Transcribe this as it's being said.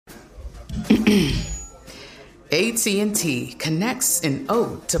AT&T connects an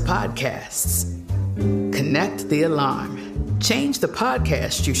ode to podcasts. Connect the alarm. Change the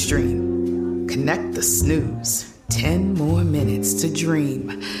podcast you stream. Connect the snooze. 10 more minutes to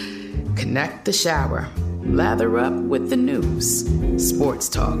dream. Connect the shower. Lather up with the news. Sports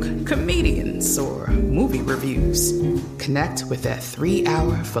talk, comedians, or movie reviews. Connect with that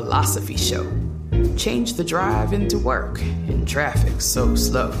 3-hour philosophy show. Change the drive into work in traffic so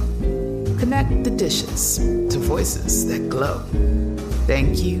slow. Connect the dishes to voices that glow.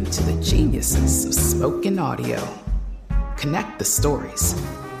 Thank you to the geniuses of spoken audio. Connect the stories.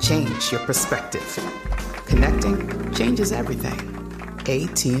 Change your perspective. Connecting changes everything.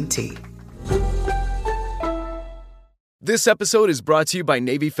 AT&T. This episode is brought to you by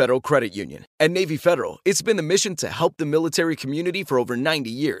Navy Federal Credit Union. At Navy Federal, it's been the mission to help the military community for over 90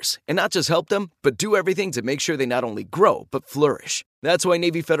 years. And not just help them, but do everything to make sure they not only grow, but flourish. That's why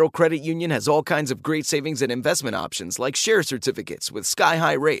Navy Federal Credit Union has all kinds of great savings and investment options like share certificates with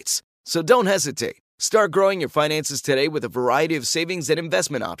sky-high rates. So don't hesitate. Start growing your finances today with a variety of savings and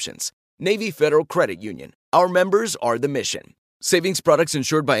investment options. Navy Federal Credit Union. Our members are the mission. Savings products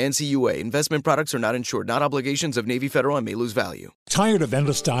insured by NCUA. Investment products are not insured, not obligations of Navy Federal and may lose value. Tired of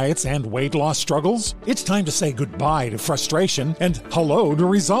endless diets and weight loss struggles? It's time to say goodbye to frustration and hello to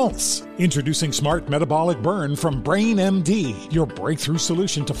results. Introducing Smart Metabolic Burn from Brain MD, your breakthrough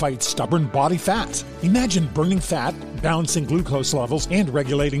solution to fight stubborn body fat. Imagine burning fat, balancing glucose levels, and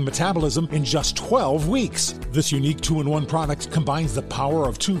regulating metabolism in just 12 weeks. This unique 2-in-1 product combines the power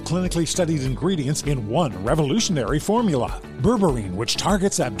of 2 clinically studied ingredients in one revolutionary formula. Berberine, which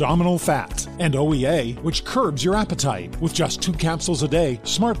targets abdominal fat, and OEA, which curbs your appetite. With just 2 capsules a day,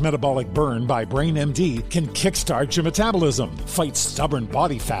 Smart Metabolic Burn by Brain MD can kickstart your metabolism, fight stubborn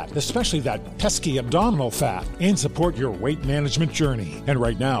body fat, especially that pesky abdominal fat, and support your weight management journey. And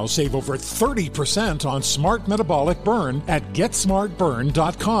right now, save over 30% on Smart Metabolic Burn at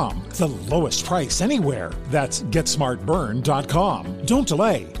GetSmartBurn.com. The lowest price anywhere. That's GetSmartBurn.com. Don't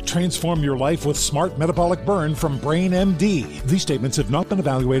delay. Transform your life with Smart Metabolic Burn from Brain MD. These statements have not been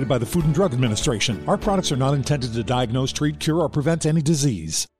evaluated by the Food and Drug Administration. Our products are not intended to diagnose, treat, cure, or prevent any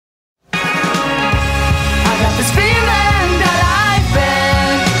disease. I got this feeling that I've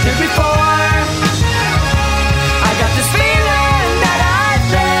been here before. I got this feeling that I've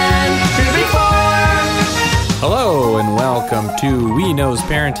been here before. Hello and welcome to We Knows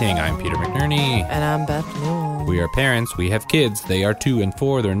Parenting. I'm Peter McNerney. And I'm Beth Newell. We are parents. We have kids. They are 2 and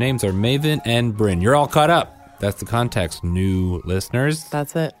 4. Their names are Maven and Bryn. You're all caught up. That's the context. New listeners.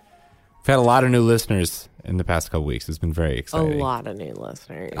 That's it. We've had a lot of new listeners in the past couple weeks. It's been very exciting. A lot of new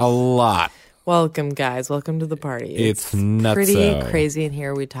listeners. A lot. Welcome, guys. Welcome to the party. It's nuts. Pretty crazy in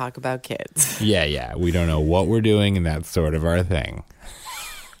here. We talk about kids. Yeah. We don't know what we're doing, and that's sort of our thing.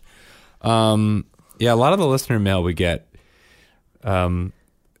 Yeah, a lot of the listener mail we get,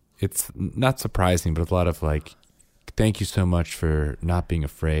 it's not surprising, but a lot of like, thank you so much for not being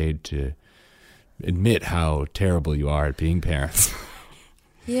afraid to admit how terrible you are at being parents.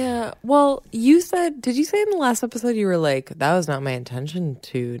 Yeah. Well, did you say in the last episode you were like, that was not my intention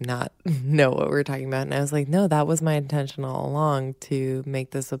to not know what we were talking about? And I was like, no, that was my intention all along, to make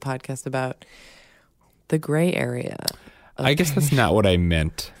this a podcast about the gray area. I guess that's not what I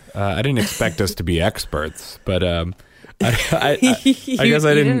meant. I didn't expect us to be experts, but I guess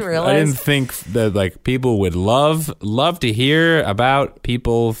I didn't think that like people would love to hear about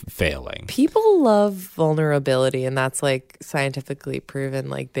people failing. People love vulnerability, and that's like scientifically proven.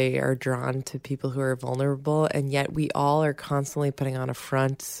 Like they are drawn to people who are vulnerable, and yet we all are constantly putting on a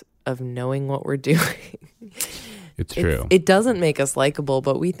front of knowing what we're doing. It's true. It doesn't make us likable,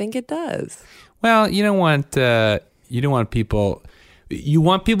 but we think it does. Well, you don't want people. You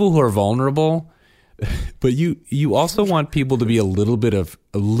want people who are vulnerable. But you also want people to be a little bit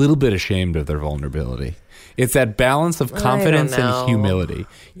ashamed of their vulnerability. It's that balance of confidence and humility.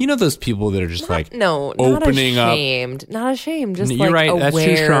 You know those people that are just opening up. Not ashamed. Just you're right. That's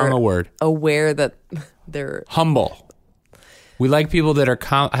too strong a word. Aware that they're humble. We like people that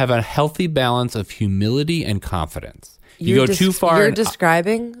have a healthy balance of humility and confidence. You go too far. You're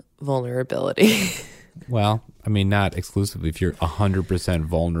describing vulnerability. Well, I mean, not exclusively. If you're 100%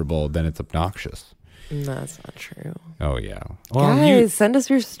 vulnerable, then it's obnoxious. No, that's not true. Oh, yeah. Well, guys, send us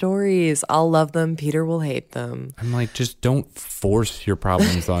your stories. I'll love them. Peter will hate them. I'm like, just don't force your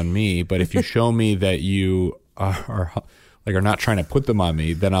problems on me. But if you show me that you are not trying to put them on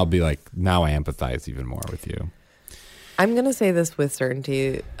me, then I'll be like, now I empathize even more with you. I'm going to say this with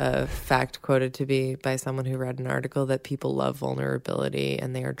certainty, a fact quoted to me by someone who read an article, that people love vulnerability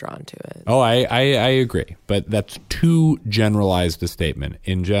and they are drawn to it. Oh, I agree. But that's too generalized a statement.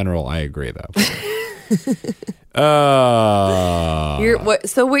 In general, I agree, though. So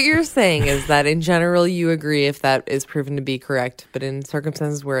what you're saying is that in general you agree if that is proven to be correct, but in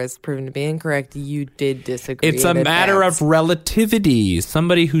circumstances where it's proven to be incorrect, you did disagree. It's a matter of relativity.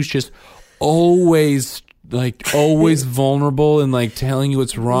 Somebody who's just always vulnerable and like telling you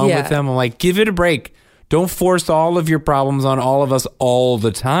what's wrong with them. I'm like, give it a break. Don't force all of your problems on all of us all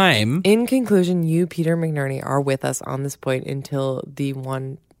the time. In conclusion, you, Peter McNerney, are with us on this point until the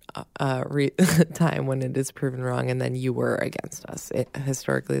one time when it is proven wrong, and then you were against us.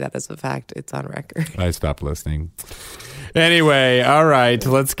 Historically, that is a fact. It's on record. I stopped listening. Anyway, all right,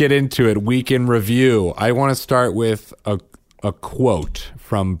 let's get into it. Week in review. I want to start with a quote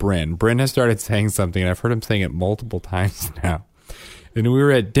from Bryn. Bryn has started saying something, and I've heard him saying it multiple times now. And we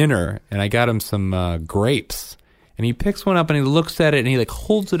were at dinner, and I got him some grapes. And he picks one up, and he looks at it, and he like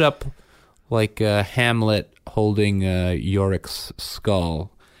holds it up like Hamlet holding Yorick's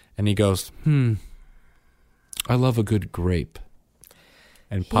skull. And he goes, I love a good grape.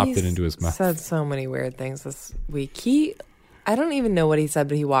 And popped it into his mouth. Said so many weird things this week. I don't even know what he said,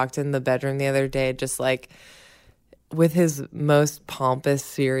 but he walked in the bedroom the other day just like with his most pompous,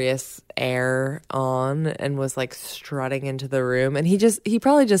 serious air on and was like strutting into the room. And he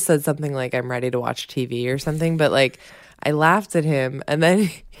probably just said something like, I'm ready to watch TV or something. But like, I laughed at him. And then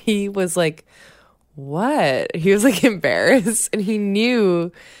he was like, what? He was like embarrassed. And he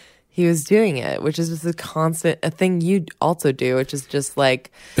knew he was doing it, which is just a thing you also do, which is just like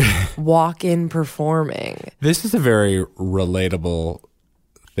walk in performing. This is a very relatable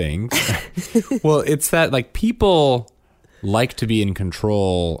thing. Well, it's that like people like to be in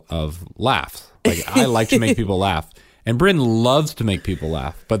control of laughs. Like I like to make people laugh, and Bryn loves to make people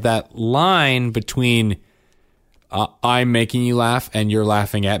laugh. But that line between I'm making you laugh and you're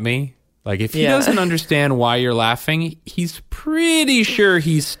laughing at me, like if he doesn't understand why you're laughing, he's pretty sure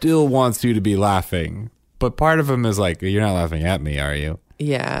he still wants you to be laughing. But part of him is like, you're not laughing at me, are you?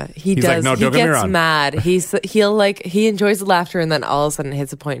 Yeah, he He's does. like, no, he don't get me gets wrong. mad. He enjoys the laughter, and then all of a sudden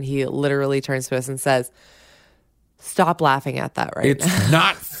hits a point. He literally turns to us and says, "Stop laughing at that right now." It's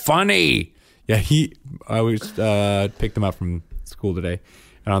not funny. Yeah, I picked him up from school today,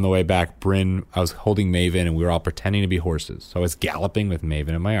 and on the way back, I was holding Maven, and we were all pretending to be horses. So I was galloping with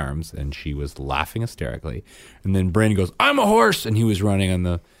Maven in my arms, and she was laughing hysterically. And then Bryn goes, "I'm a horse," and he was running on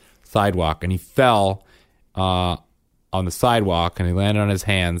the sidewalk, and he fell on the sidewalk, and he landed on his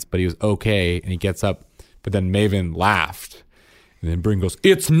hands, but he was okay, and he gets up, but then Maven laughed, and then Bryn goes,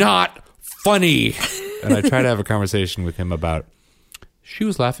 "It's not funny." And I tried to have a conversation with him about, she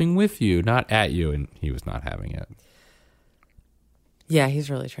was laughing with you, not at you, and he was not having it. Yeah, he's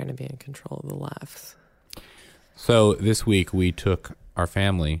really trying to be in control of the laughs. So this week we took our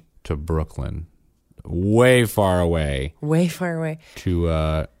family to Brooklyn, way far away. Way far away.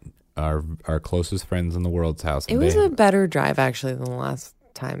 To our closest friends in the world's house. It was a better drive, actually, than the last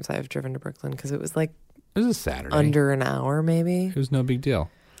times I've driven to Brooklyn, because it was like it was a Saturday. Under an hour, maybe. It was no big deal.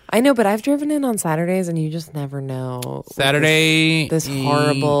 I know, but I've driven in on Saturdays, and you just never know. Saturday, this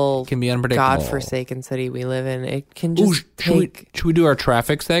horrible, can be unpredictable, godforsaken city we live in. It can just should we do our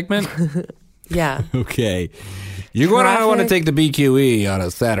traffic segment? Yeah. Okay. You're going to want to take the BQE on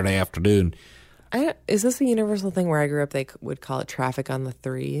a Saturday afternoon. Is this a universal thing? Where I grew up, they would call it traffic on the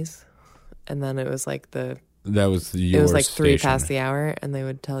 3s, and then it was like that was your it was like station. 3 past the hour, and they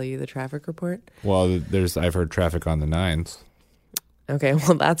would tell you the traffic report. Well, I've heard traffic on the 9s. Okay,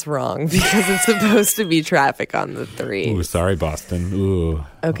 well that's wrong because it's supposed to be traffic on the 3s. Ooh, sorry, Boston. Ooh.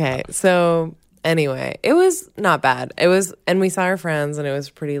 Okay, so anyway, it was not bad. And we saw our friends, and it was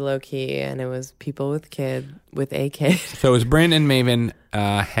pretty low key, and it was people with a kid. So it was Bryn and Maven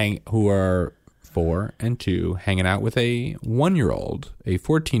who are 4 and 2 hanging out with a 1-year-old, a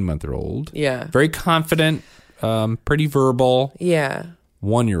 14-month-old. Yeah. Very confident, pretty verbal. Yeah.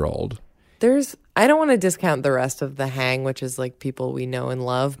 1-year-old. I don't want to discount the rest of the hang, which is like people we know and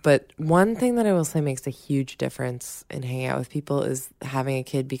love. But one thing that I will say makes a huge difference in hanging out with people is having a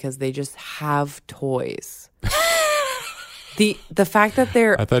kid, because they just have toys. The fact that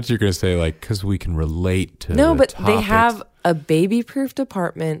they're... I thought you were going to say, like, because we can relate to No, but topics. they have a baby-proofed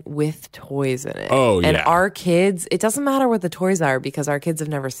apartment with toys in it. Oh, yeah. And our kids, it doesn't matter what the toys are, because our kids have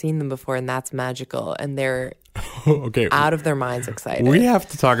never seen them before, and that's magical. And they're okay. out of their minds excited. We have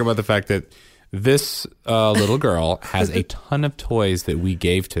to talk about the fact that this little girl has a ton of toys that we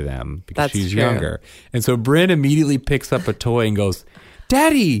gave to them because That's she's true. younger. And so Bryn immediately picks up a toy and goes,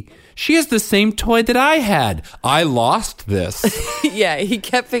 "Daddy, she has the same toy that I had. I lost this." Yeah, he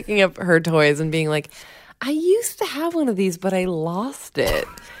kept picking up her toys and being like, "I used to have one of these, but I lost it."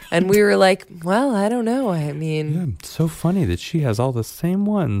 And we were like, well, I don't know. I mean... It's so funny that she has all the same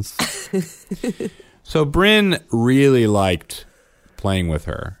ones. So Bryn really liked playing with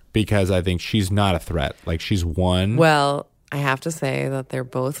her because I think she's not a threat. Like, she's one. Well, I have to say that they're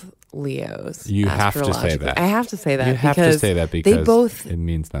both Leos. You have to say astrologically. that. I have to say that. You have to say that because they both it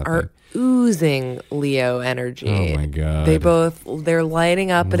means nothing. are oozing Leo energy. Oh my God. They're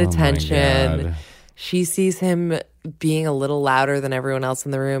lighting up at Oh my attention. God. She sees him being a little louder than everyone else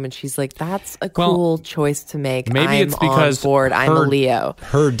in the room, and she's like, "That's a cool choice to make." Maybe I'm it's because on board. I'm a Leo.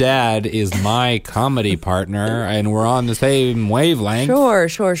 Her dad is my comedy partner, and we're on the same wavelength.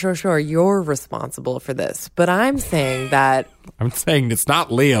 Sure. You're responsible for this, but I'm saying that I'm saying it's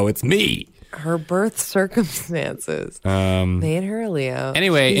not Leo, it's me. her birth circumstances made her a Leo.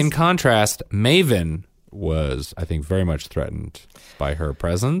 Anyway, She's- in contrast, Maven was, I think, very much threatened by her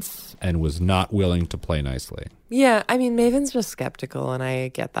presence and was not willing to play nicely. Yeah, I mean, Maven's just skeptical, and I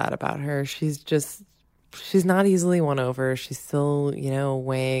get that about her. She's not easily won over. She's still,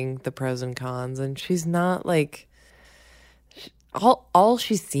 weighing the pros and cons, and she's not like all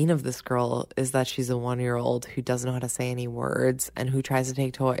she's seen of this girl is that she's a 1-year-old who doesn't know how to say any words and who tries to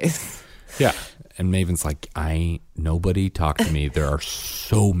take toys. Yeah. And Maven's like, nobody talk to me. There are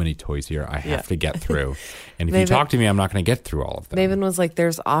so many toys here I have to get through. And if you talk to me, I'm not going to get through all of them. Maven was like,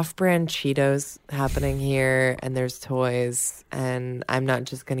 there's off-brand Cheetos happening here, and there's toys, and I'm not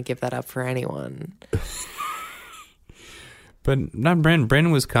just going to give that up for anyone. But not Bryn.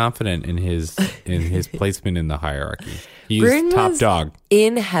 Bryn was confident in his placement in the hierarchy. He's Bryn top was dog.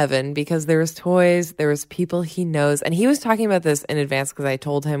 In heaven, because there was toys, there was people he knows, and he was talking about this in advance because I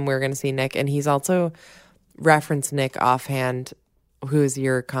told him we were going to see Nick, and he's also referenced Nick offhand, who is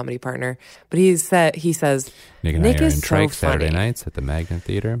your comedy partner. But he says Nick and I are is in so Trike Saturday funny. nights at the Magnet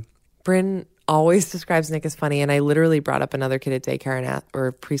Theater. Bryn always describes Nick as funny, and I literally brought up another kid at daycare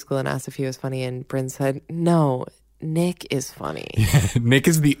or preschool and asked if he was funny, and Bryn said, "No, Nick is funny." Nick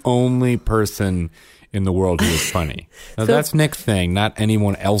is the only person in the world who is funny. Now, that's Nick's thing, not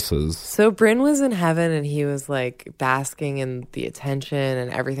anyone else's. So Bryn was in heaven, and he was like basking in the attention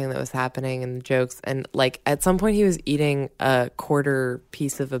and everything that was happening and the jokes. And like at some point he was eating a quarter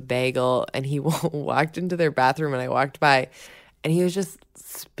piece of a bagel, and he walked into their bathroom, and I walked by, and he was just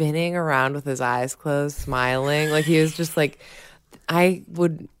spinning around with his eyes closed, smiling. Like he was just like, I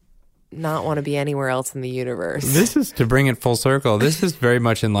would not want to be anywhere else in the universe. This is, to bring it full circle, this is very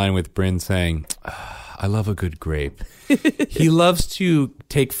much in line with Bryn saying, I love a good grape. He loves to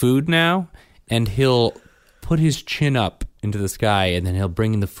take food now, and he'll put his chin up into the sky, and then he'll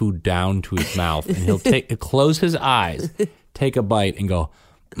bring the food down to his mouth, and he'll close his eyes, take a bite, and go,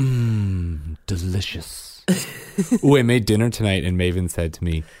 delicious. Ooh, I made dinner tonight, and Maven said to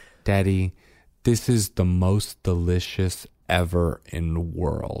me, Daddy, this is the most delicious ever in the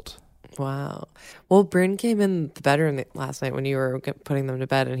world. Wow. Well, Bryn came in the bedroom last night when you were putting them to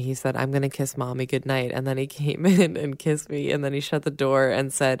bed, and he said, I'm going to kiss Mommy goodnight. And then he came in and kissed me, and then he shut the door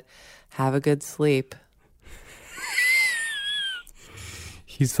and said, have a good sleep.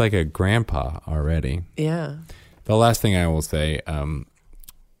 He's like a grandpa already. Yeah. The last thing I will say,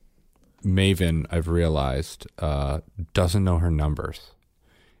 Maven, I've realized, doesn't know her numbers.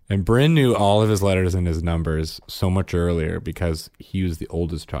 And Bryn knew all of his letters and his numbers so much earlier because he was the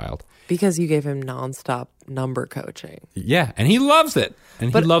oldest child. Because you gave him nonstop number coaching. Yeah, and he loves it.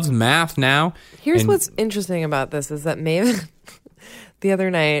 And he loves math now. Here's what's interesting about this is that Maven, the other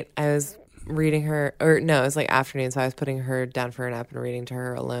night, I was reading her, or no, it was like afternoon, so I was putting her down for a nap and reading to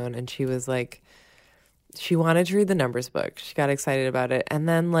her alone, and she was like, she wanted to read the numbers book. She got excited about it. And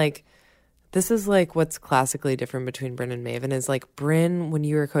then like, this is like what's classically different between Bryn and Maven is like Bryn, when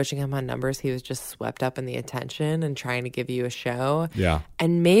you were coaching him on numbers, he was just swept up in the attention and trying to give you a show. Yeah.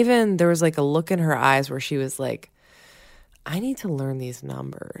 And Maven, there was like a look in her eyes where she was like, I need to learn these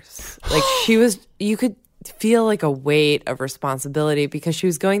numbers. Like she was, you could feel like a weight of responsibility because she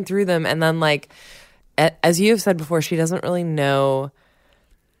was going through them. And then like, as you have said before, she doesn't really know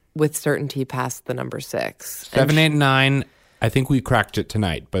with certainty past the number 6. 7, 8, 9. I think we cracked it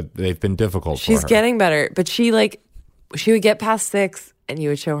tonight, but they've been difficult for her. She's getting better, but she would get past 6 and you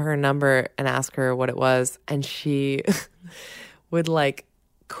would show her a number and ask her what it was, and she would like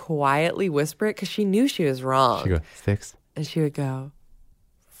quietly whisper it because she knew she was wrong. She goes, 6. And she would go,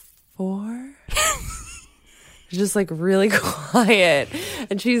 4? Just like really quiet.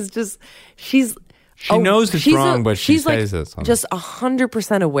 And she knows it's wrong, but she says like this. Just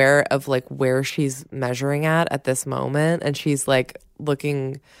 100% aware of like where she's measuring at this moment, and she's like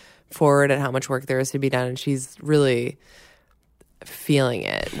looking forward at how much work there is to be done, and she's really feeling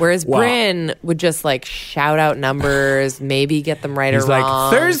it. Whereas Bryn would just like shout out numbers, maybe get them right or wrong. He's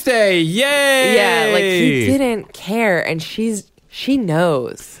like, Thursday, yay! Yeah, like he didn't care, and she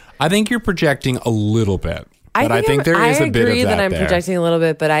knows. I think you're projecting a little bit. But I think there is a bit of that I agree that I'm there. projecting a little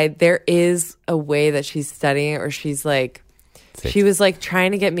bit, but there is a way that she's studying it, or she's like, she was like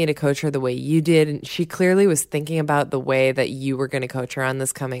trying to get me to coach her the way you did. And she clearly was thinking about the way that you were going to coach her on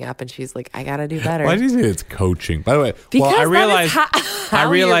this coming up. And she's like, I got to do better. Why do you say it's coaching? By the way, Because I that is realized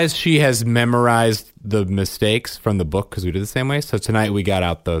how you're- she has memorized the mistakes from the book because we did the same way. So tonight we got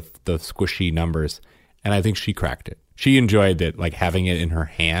out the squishy numbers, and I think she cracked it. She enjoyed it, like having it in her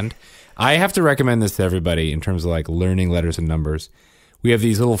hand. I have to recommend this to everybody in terms of like learning letters and numbers. We have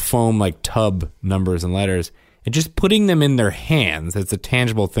these little foam like tub numbers and letters, and just putting them in their hands, it's a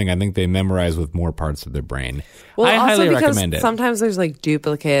tangible thing. I think they memorize with more parts of their brain. Well, I also highly because recommend it. sometimes there's like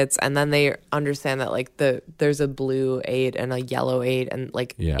duplicates, and then they understand that like there's a blue 8 and a yellow 8, and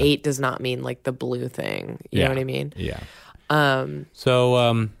like 8 does not mean like the blue thing. You know what I mean? Yeah.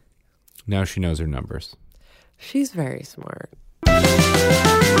 So now she knows her numbers. She's very smart.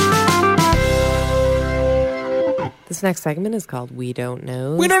 This next segment is called We Don't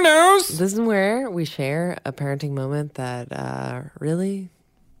Know. We don't know. This is where we share a parenting moment that really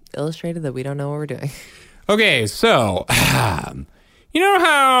illustrated that we don't know what we're doing. Okay, so you know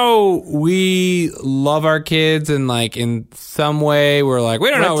how we love our kids and like in some way we're like,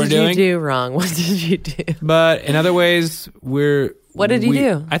 we don't know what we're doing. What did you do wrong? What did you do? But in other ways, What did you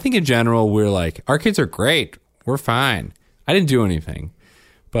do? I think in general, we're like, our kids are great. We're fine. I didn't do anything.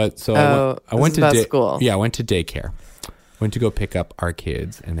 But so I went to school. Yeah, I went to daycare. Went to go pick up our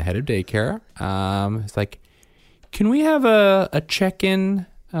kids, and the head of daycare, it's like, can we have a check-in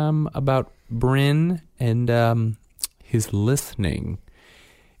about Bryn and his listening?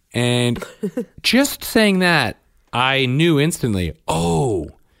 And just saying that, I knew instantly,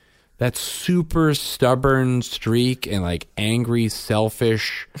 that super stubborn streak and like angry,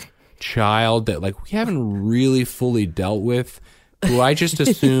 selfish child that like we haven't really fully dealt with, who I just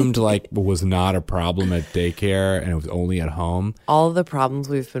assumed like was not a problem at daycare and it was only at home. All of the problems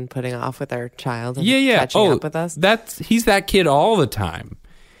we've been putting off with our child and Yeah. catching up with us. He's that kid all the time.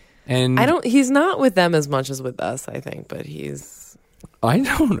 And he's not with them as much as with us, I think, but I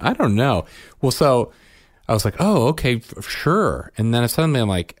don't know. Well, so I was like, oh, okay, sure. And then suddenly I'm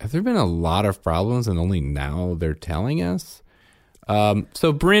like, have there been a lot of problems and only now they're telling us?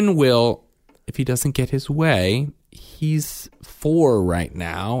 So Bryn will, if he doesn't get his way, he's 4 right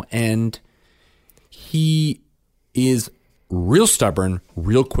now, and he is real stubborn,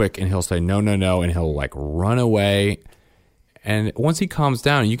 real quick, and he'll say no, and he'll like run away. And once he calms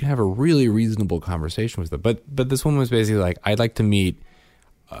down, you can have a really reasonable conversation with him. But this woman was basically like, I'd like to meet,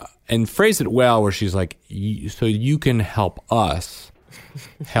 and phrase it well, where she's like, so you can help us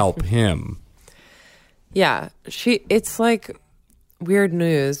help him. Yeah, it's like weird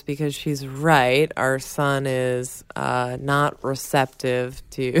news because she's right. Our son is not receptive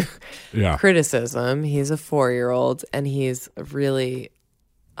to criticism. He's a 4-year-old, and he's really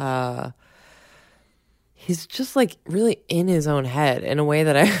he's just like really in his own head in a way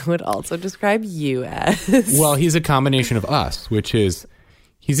that I would also describe you as. Well, he's a combination of us, which is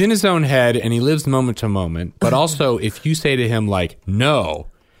he's in his own head and he lives moment to moment. But also, if you say to him like no,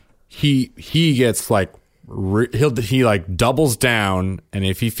 he gets like he like doubles down, and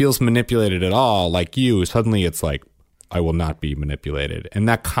if he feels manipulated at all, like you, suddenly it's like, I will not be manipulated. And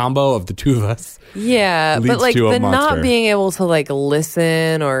that combo of the two of us, but like to a the monster. not being able to like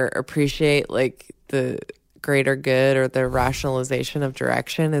listen or appreciate like the greater good or the rationalization of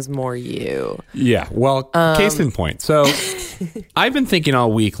direction is more you. Yeah. Well, case in point. So I've been thinking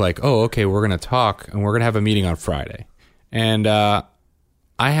all week, like, oh, okay, we're going to talk and we're going to have a meeting on Friday. And I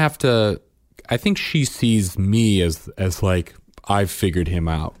think she sees me as like I've figured him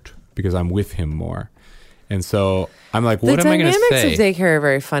out because I'm with him more. And so I'm like, what am I going to say? The dynamics of daycare are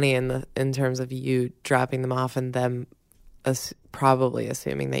very funny in terms of you dropping them off and them probably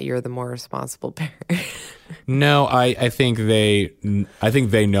assuming that you're the more responsible parent. No, I think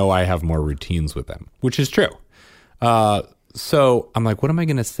they know I have more routines with them, which is true. So I'm like, what am I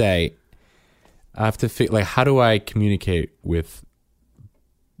going to say? I have to like, how do I communicate with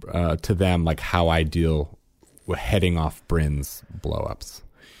to them like how I deal with heading off Bryn's blowups?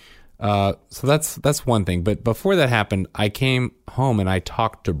 So that's one thing. But before that happened, I came home and I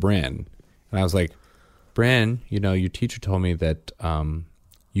talked to Bryn, and I was like, Bryn, your teacher told me that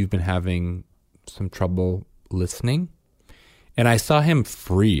you've been having some trouble listening. And I saw him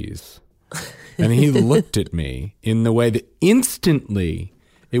freeze. And he looked at me in the way that instantly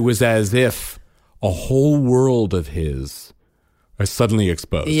it was as if a whole world of his are suddenly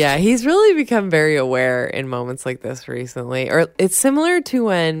exposed. Yeah, he's really become very aware in moments like this recently. Or it's similar to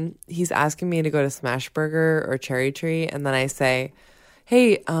when he's asking me to go to Smashburger or Cherry Tree, and then I say,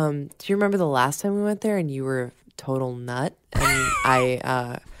 hey, do you remember the last time we went there and you were a total nut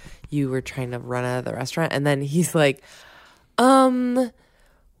and you were trying to run out of the restaurant? And then he's like,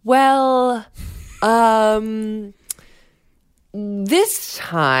 this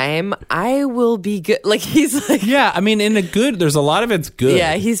time I will be good. Like, he's like, Yeah, I mean, there's a lot of it's good.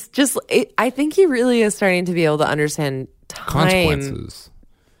 yeah, he's just, I think he really is starting to be able to understand time. Consequences.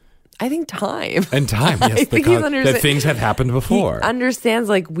 I think time. And time, yes. I think he's that things have happened before. He understands,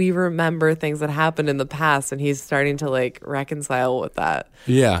 like, we remember things that happened in the past, and he's starting to, like, reconcile with that.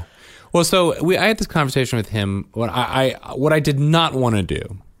 Yeah. Well, so I had this conversation with him. What I did not want to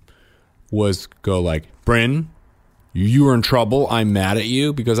do was go like, Bryn, you were in trouble. I'm mad at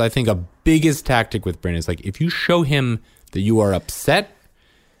you. Because I think a biggest tactic with Bryn is like, if you show him that you are upset,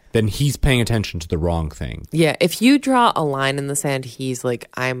 then he's paying attention to the wrong thing. Yeah, if you draw a line in the sand, he's like,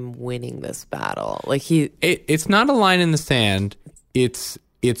 I'm winning this battle. Like it's not a line in the sand. It's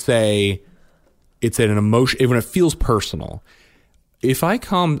an emotion when it feels personal. If I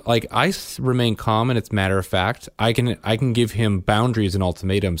remain calm and it's matter of fact, I can give him boundaries and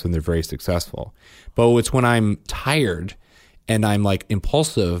ultimatums and they're very successful. But it's when I'm tired and I'm like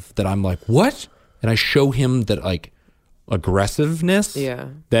impulsive that I'm like, what? And I show him that like aggressiveness. Yeah.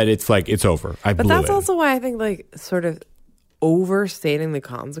 That it's like, it's over. But that's also why I think like sort of overstating the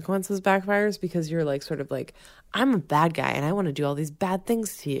consequences backfires, because you're like sort of like, I'm a bad guy and I want to do all these bad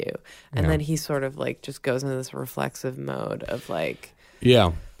things to you. And then he sort of like just goes into this reflexive mode of like.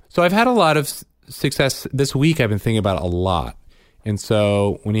 Yeah. So I've had a lot of success this week. I've been thinking about it a lot. And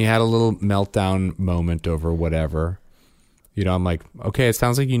so when he had a little meltdown moment over whatever, you know, I'm like, okay, it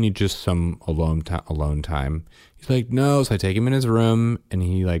sounds like you need just some alone time. He's like, no. So I take him in his room and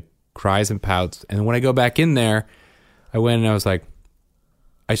he like cries and pouts. And when I go back in there, I went and I was like,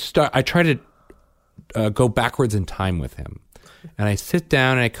 I try to go backwards in time with him. And I sit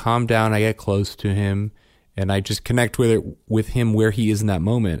down and I calm down. I get close to him and I just connect with him where he is in that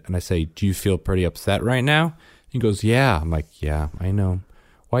moment. And I say, do you feel pretty upset right now? He goes, yeah. I'm like, yeah, I know.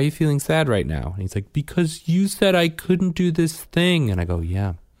 Why are you feeling sad right now? And he's like, because you said I couldn't do this thing. And I go,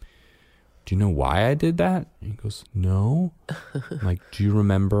 yeah. Do you know why I did that? And he goes, no. I'm like, do you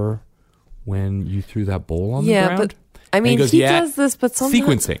remember when you threw that bowl on the ground? But I mean, he does this, but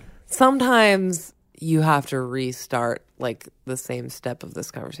sequencing. Sometimes you have to restart like the same step of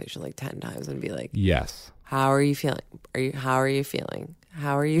this conversation like 10 times and be like, yes. How are you feeling? How are you feeling?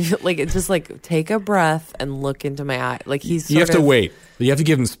 How are you like? It's just like take a breath and look into my eye. Like you have to wait. You have to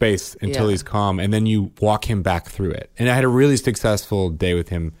give him space until he's calm, and then you walk him back through it. And I had a really successful day with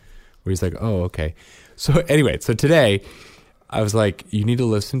him where he's like, "Oh, okay." So anyway, so today I was like, "You need to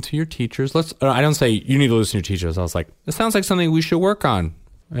listen to your teachers." I don't say you need to listen to your teachers. I was like, "It sounds like something we should work on."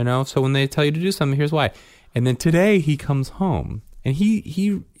 You know, so when they tell you to do something, here's why. And then today he comes home and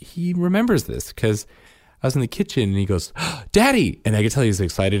he remembers this because I was in the kitchen and he goes, Daddy. And I could tell he's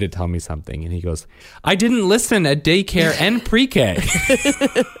excited to tell me something. And he goes, I didn't listen at daycare and pre-K.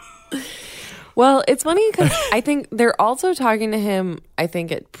 Well, it's funny because I think they're also talking to him, I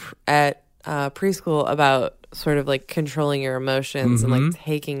think at preschool about sort of like controlling your emotions and like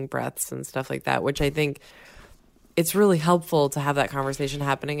taking breaths and stuff like that, which I think it's really helpful to have that conversation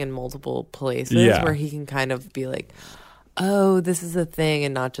happening in multiple places where he can kind of be like, oh, this is a thing,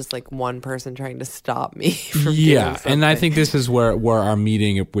 and not just like one person trying to stop me from doing something. And I think this is where our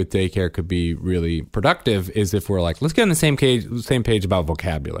meeting with daycare could be really productive, is if we're like, let's get on the same page about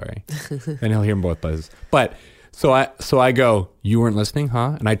vocabulary. And he'll hear both places. But so I go, you weren't listening,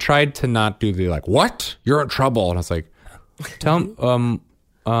 huh? And I tried to not do the like, what? You're in trouble. And I was like, tell him,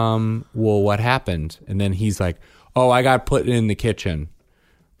 well, what happened? And then he's like, oh, I got put in the kitchen,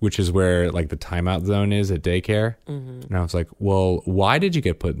 which is where like the timeout zone is at daycare. And I was like, well, why did you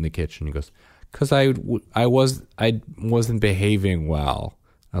get put in the kitchen? He goes, because I wasn't behaving well.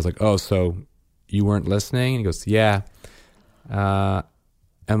 I was like, oh, so you weren't listening? And he goes, yeah. I'm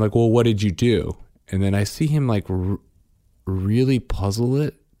like, well, what did you do? And then I see him like really puzzle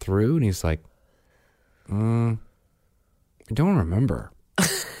it through. And he's like, I don't remember.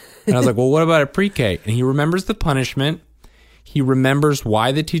 And I was like, well, what about a pre-K? And he remembers the punishment. He remembers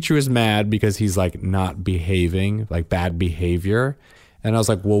why the teacher was mad, because he's like not behaving, like bad behavior. And I was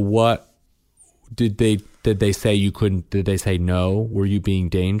like, well, what did they say you couldn't? Did they say no? Were you being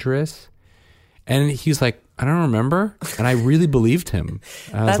dangerous? And he's like, I don't remember. And I really believed him.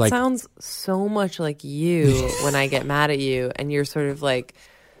 That sounds so much like you when I get mad at you and you're sort of like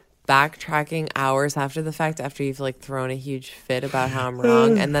backtracking hours after the fact, after you've like thrown a huge fit about how I'm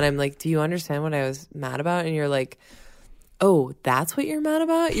wrong. And then I'm like, do you understand what I was mad about? And you're like, Oh, that's what you're mad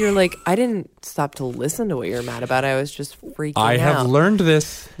about? You're like, I didn't stop to listen to what you're mad about. I was just freaking out. I have learned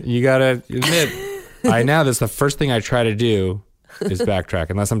this. You got to admit. That's the first thing I try to do is backtrack.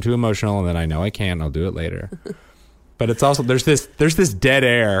 Unless I'm too emotional, and then I know I can't. I'll do it later. But it's also, there's this dead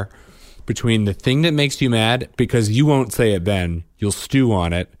air between the thing that makes you mad, because you won't say it then. You'll stew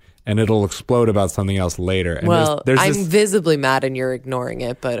on it, and it'll explode about something else later. And there's I'm this, visibly mad and you're ignoring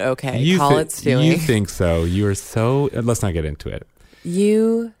it, but okay, call it stewing. You think so. You are so... Let's not get into it.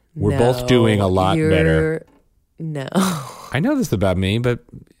 We're both doing a lot better. No. I know this about me, but...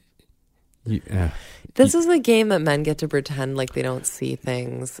 This is a game that men get to pretend like they don't see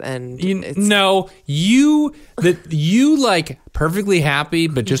things, and you like perfectly happy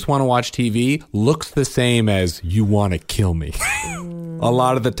but just want to watch TV looks the same as you want to kill me a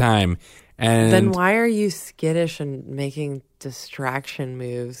lot of the time. And then why are you skittish and making distraction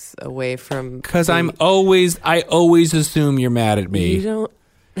moves away from? Because I always assume you're mad at me. You don't.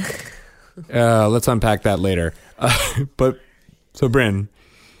 Let's unpack that later. But so Bryn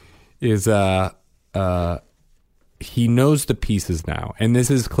is he knows the pieces now, and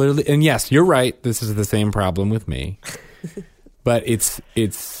this is clearly, and yes, you're right, this is the same problem with me. But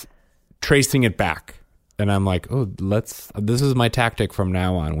it's tracing it back, and I'm like, this is my tactic from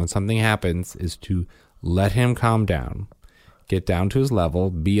now on. When something happens, is to let him calm down, get down to his level,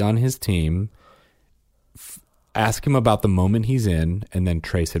 be on his team, ask him about the moment he's in, and then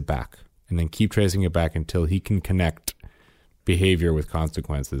trace it back, and then keep tracing it back until he can connect behavior with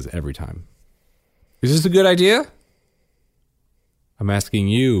consequences every time. Is this a good idea? I'm asking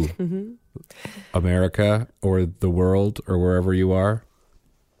you, America or the world or wherever you are.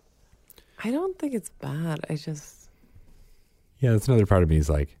 I don't think it's bad. Yeah, that's another part of me is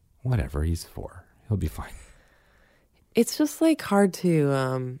like, whatever, he's 4. He'll be fine. It's just like hard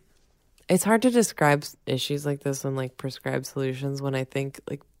to it's hard to describe issues like this and like prescribe solutions when I think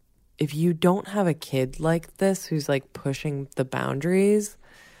like if you don't have a kid like this who's like pushing the boundaries,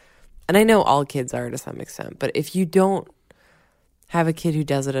 and I know all kids are to some extent, but if you don't have a kid who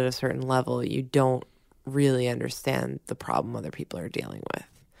does it at a certain level, you don't really understand the problem other people are dealing with.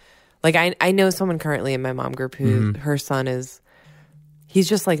 Like I know someone currently in my mom group who her son he's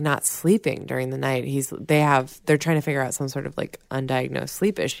just like not sleeping during the night. They're trying to figure out some sort of like undiagnosed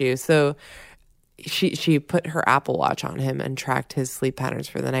sleep issue. So she put her Apple Watch on him and tracked his sleep patterns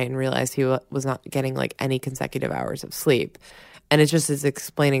for the night and realized he was not getting like any consecutive hours of sleep. And it just is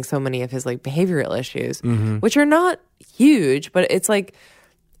explaining so many of his like behavioral issues, which are not huge, but it's like,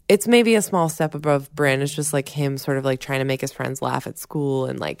 it's maybe a small step above Bryn. It's just like him sort of like trying to make his friends laugh at school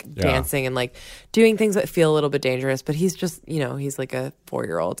and like dancing and like doing things that feel a little bit dangerous. But he's just, he's like a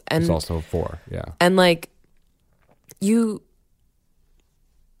 4-year-old. And he's also 4, yeah. And like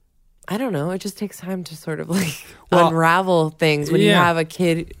I don't know. It just takes time to sort of like unravel things when you have a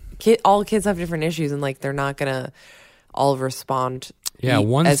kid. All kids have different issues, and like they're not gonna all respond. Yeah,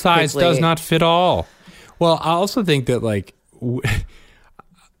 one size does not fit all. Well, I also think that like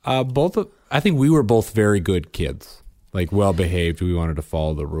I think we were both very good kids, like well behaved. We wanted to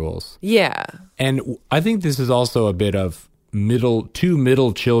follow the rules. Yeah, and I think this is also a bit of two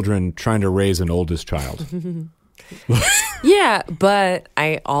middle children trying to raise an oldest child. Yeah, but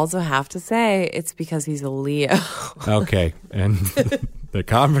I also have to say it's because he's a Leo. Okay, and the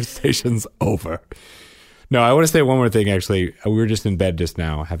conversation's over. No, I want to say one more thing, actually. We were just in bed just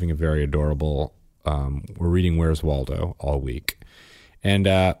now having a very adorable, we're reading Where's Waldo all week. And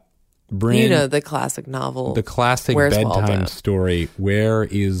Bryn... the classic novel. The classic bedtime story, Where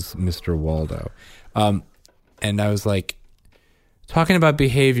is Mr. Waldo? And I was like, talking about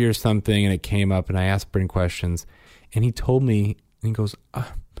behavior or something, and it came up, and I asked Bryn questions, and he told me, and he goes,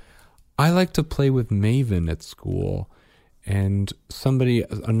 I like to play with Maven at school. And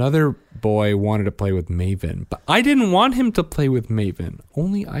another boy wanted to play with Maven, but I didn't want him to play with Maven.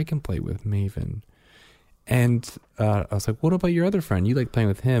 Only I can play with Maven. And I was like, what about your other friend? You like playing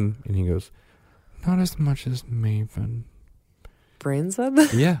with him? And he goes, not as much as Maven. Bryn said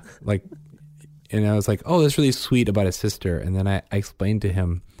that? Yeah. And I was like, oh, that's really sweet about his sister. And then I explained to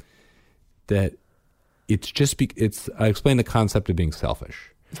him that I explained the concept of being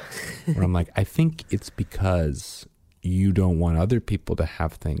selfish. Where I'm like, I think it's because you don't want other people to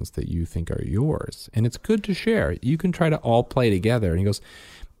have things that you think are yours. And it's good to share. You can try to all play together. And he goes,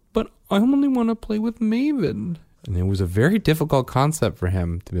 but I only want to play with Maven. And it was a very difficult concept for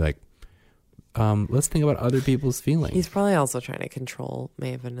him to be like, let's think about other people's feelings. He's probably also trying to control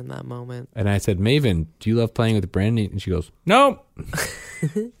Maven in that moment. And I said, Maven, do you love playing with Brandy? And she goes, no.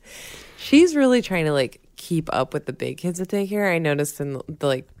 She's really trying to like keep up with the big kids at daycare. I noticed in the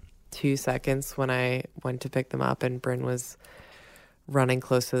like 2 seconds when I went to pick them up, and Bryn was running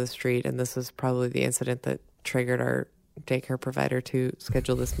close to the street, and this was probably the incident that triggered our daycare provider to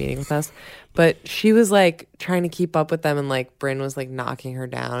schedule this meeting with us. But she was like trying to keep up with them, and like Bryn was like knocking her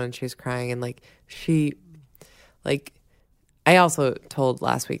down, and she was crying, and like I also told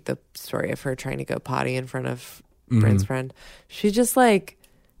last week the story of her trying to go potty in front of Bryn's friend. She just like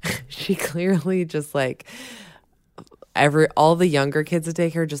she clearly just like all the younger kids at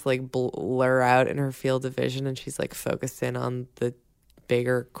daycare just like blur out in her field of vision, and she's like focused in on the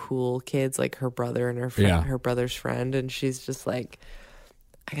bigger cool kids, like her brother and her friend, her brother's friend, and she's just like,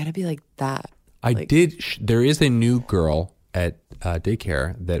 I gotta be like that. There is a new girl at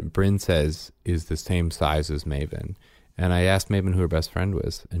daycare that Bryn says is the same size as Maven, and I asked Maven who her best friend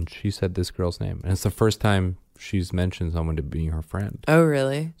was, and she said this girl's name, and it's the first time she's mentioned someone to being her friend. Oh,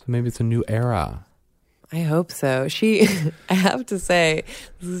 really? So maybe it's a new era. I hope so. I have to say,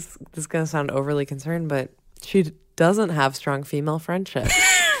 this is going to sound overly concerned, but she doesn't have strong female friendships.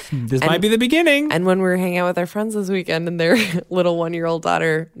 This might be the beginning. And when we were hanging out with our friends this weekend, and their little 1-year-old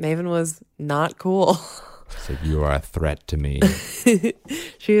daughter, Maven, was not cool. So you are a threat to me.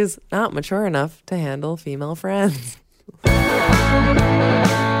 She is not mature enough to handle female friends.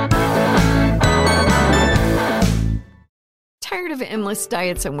 Tired of endless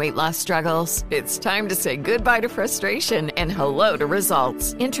diets and weight loss struggles? It's time to say goodbye to frustration and hello to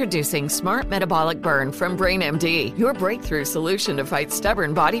results. Introducing Smart Metabolic Burn from BrainMD, your breakthrough solution to fight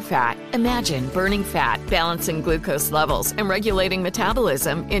stubborn body fat. Imagine burning fat, balancing glucose levels, and regulating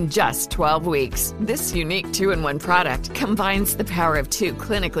metabolism in just 12 weeks. This unique 2-in-1 product combines the power of 2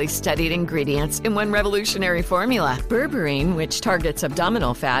 clinically studied ingredients in one revolutionary formula. Berberine, which targets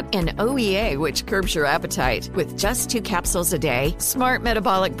abdominal fat, and OEA, which curbs your appetite. With just 2 capsules a day, Smart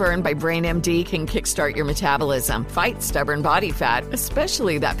Metabolic Burn by BrainMD can kickstart your metabolism, fight stubborn body fat,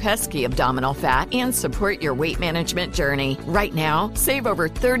 especially that pesky abdominal fat, and support your weight management journey. Right now, save over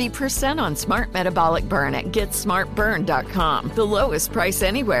 30% on Smart Metabolic Burn at GetSmartBurn.com. The lowest price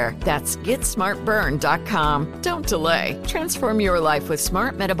anywhere. That's GetSmartBurn.com. Don't delay. Transform your life with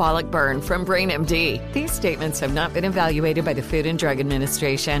Smart Metabolic Burn from BrainMD. These statements have not been evaluated by the Food and Drug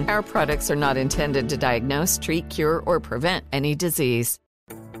Administration. Our products are not intended to diagnose, treat, cure, or prevent any disease.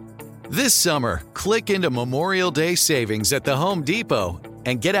 This summer, click into Memorial Day savings at the Home Depot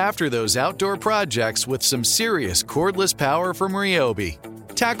and get after those outdoor projects with some serious cordless power from Ryobi.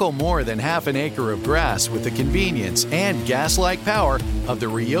 Tackle more than half an acre of grass with the convenience and gas-like power of the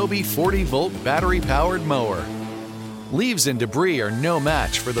Ryobi 40-volt battery-powered mower. Leaves and debris are no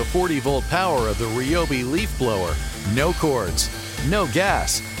match for the 40-volt power of the Ryobi leaf blower. No cords, no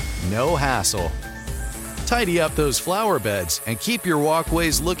gas, no hassle. Tidy up those flower beds and keep your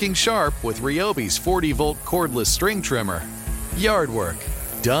walkways looking sharp with Ryobi's 40-volt cordless string trimmer. Yard work,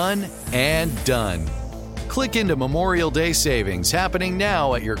 done and done. Click into Memorial Day savings happening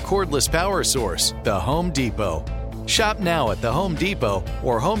now at your cordless power source, the Home Depot. Shop now at the Home Depot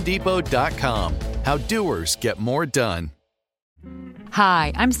or HomeDepot.com. How doers get more done.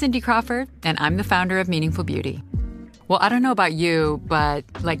 Hi, I'm Cindy Crawford, and I'm the founder of Meaningful Beauty. Well, I don't know about you, but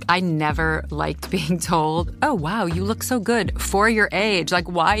I never liked being told, oh, wow, you look so good for your age.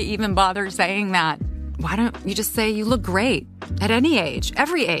 Why even bother saying that? Why don't you just say you look great at any age,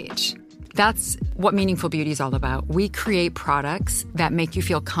 every age? That's what Meaningful Beauty is all about. We create products that make you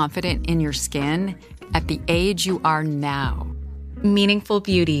feel confident in your skin at the age you are now. Meaningful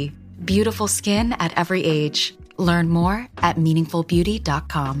Beauty. Beautiful skin at every age. Learn more at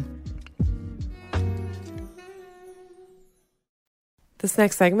meaningfulbeauty.com. This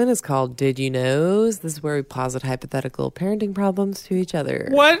next segment is called Did You Knows? This is where we posit hypothetical parenting problems to each other.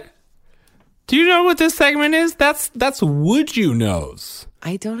 What? Do you know what this segment is? That's Would You Knows.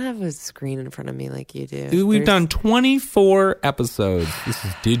 I don't have a screen in front of me like you do. We've done 24 episodes. This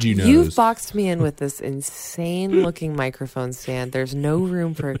is Did You Knows. You've boxed me in with this insane-looking microphone stand. There's no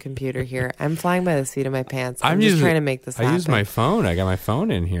room for a computer here. I'm flying by the seat of my pants. I'm just trying to make this happen. I use my phone. I got my phone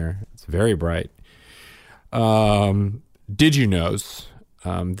in here. It's very bright. Did You Knows?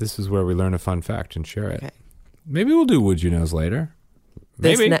 This is where we learn a fun fact and share it. Okay. Maybe we'll do Would You Knows later.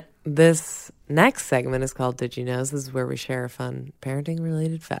 Maybe. This next segment is called Did You Knows? This is where we share a fun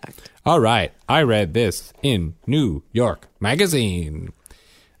parenting-related fact. All right. I read this in New York Magazine.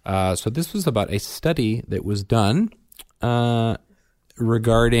 So this was about a study that was done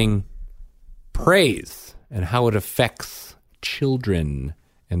regarding praise and how it affects children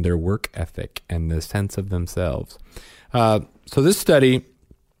and their work ethic and the sense of themselves. So this study,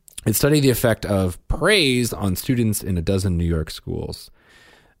 it studied the effect of praise on students in a dozen New York schools.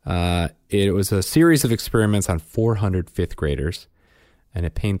 It was a series of experiments on 400 fifth graders. And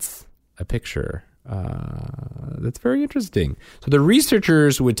it paints a picture that's very interesting. So the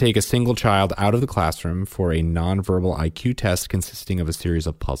researchers would take a single child out of the classroom for a nonverbal IQ test consisting of a series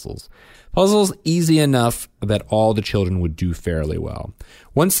of puzzles. Puzzles easy enough that all the children would do fairly well.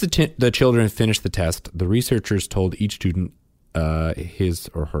 Once the children finished the test, the researchers told each student his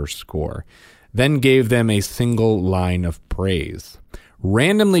or her score, then gave them a single line of praise.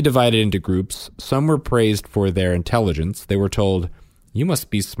 Randomly divided into groups, some were praised for their intelligence. They were told, "You must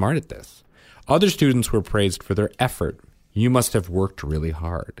be smart at this." Other students were praised for their effort. "You must have worked really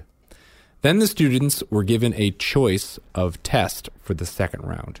hard." Then the students were given a choice of test for the second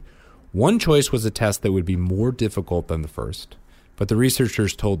round. One choice was a test that would be more difficult than the first, but the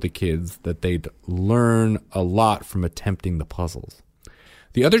researchers told the kids that they'd learn a lot from attempting the puzzles.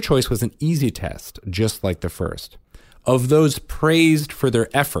 The other choice was an easy test, just like the first. Of those praised for their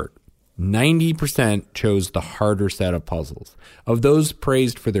effort, 90% chose the harder set of puzzles. Of those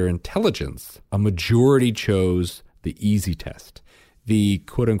praised for their intelligence, a majority chose the easy test. The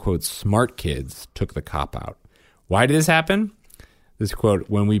quote-unquote smart kids took the cop-out. Why did this happen? This quote,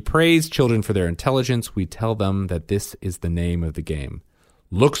 "When we praise children for their intelligence, we tell them that this is the name of the game.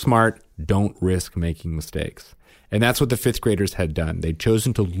 Look smart, don't risk making mistakes." And that's what the fifth graders had done. They'd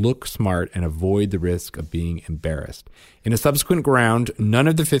chosen to look smart and avoid the risk of being embarrassed. In a subsequent round, none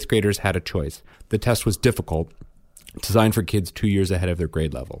of the fifth graders had a choice. The test was difficult, designed for kids 2 years ahead of their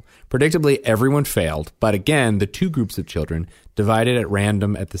grade level. Predictably, everyone failed, but again, the two groups of children, divided at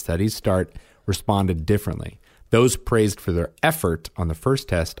random at the study's start, responded differently. Those praised for their effort on the first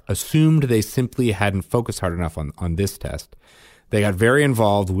test assumed they simply hadn't focused hard enough on this test. They got very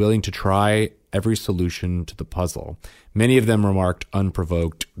involved, willing to try every solution to the puzzle. Many of them remarked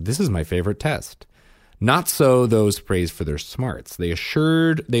unprovoked, "This is my favorite test." Not so those praised for their smarts. They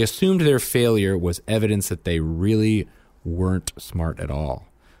assumed their failure was evidence that they really weren't smart at all.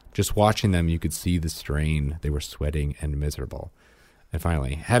 Just watching them, you could see the strain. They were sweating and miserable. And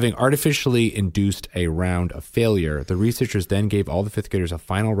finally, having artificially induced a round of failure, the researchers then gave all the fifth graders a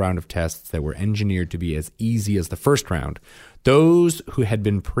final round of tests that were engineered to be as easy as the first round. Those who had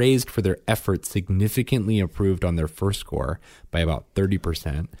been praised for their effort significantly improved on their first score by about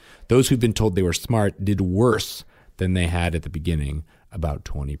 30%. Those who'd been told they were smart did worse than they had at the beginning, about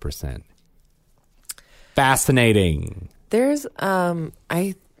 20%. Fascinating. There's,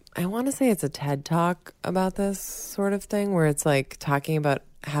 I want to say it's a TED Talk about this sort of thing where it's like talking about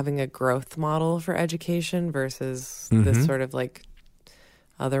having a growth model for education versus this sort of like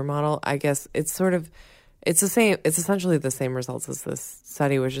other model. I guess it's sort of, it's essentially the same results as this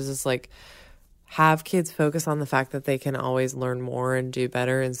study, which is just like have kids focus on the fact that they can always learn more and do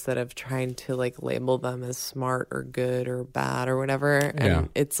better instead of trying to like label them as smart or good or bad or whatever. And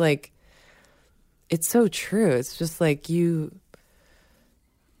it's like, it's so true. It's just like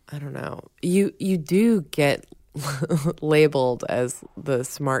I don't know. You do get labeled as the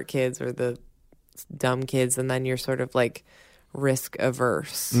smart kids or the dumb kids, and then you're sort of like risk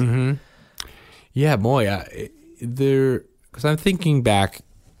averse. Mm-hmm. Yeah, boy. Because I'm thinking back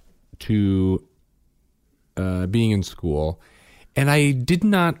to being in school, and I did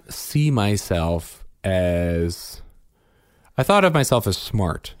not see myself as. I thought of myself as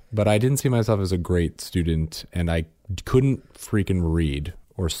smart, but I didn't see myself as a great student, and I couldn't freaking read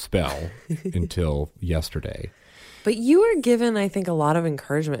or spell until yesterday. But you were given, I think, a lot of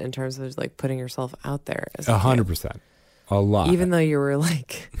encouragement in terms of like putting yourself out there. 100%. A lot. Even though you were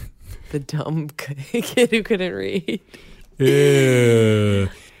like the dumb kid who couldn't read. Even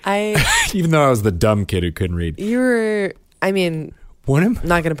though I was the dumb kid who couldn't read. You were, I mean, I'm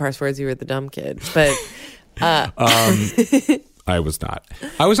not going to parse words. You were the dumb kid, but I was not.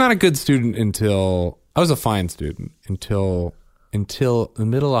 I was not a good student until I was a fine student until the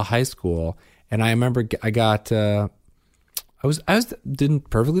middle of high school, and I remember I did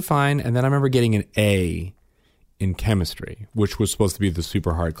perfectly fine, and then I remember getting an A in chemistry, which was supposed to be the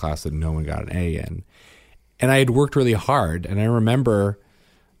super hard class that no one got an A in, and I had worked really hard, and I remember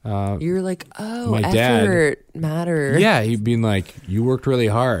you were like, "Oh, my effort dad matters." Yeah, he'd been like, "You worked really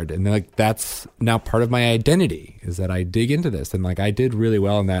hard," and like that's now part of my identity is that I dig into this, and like I did really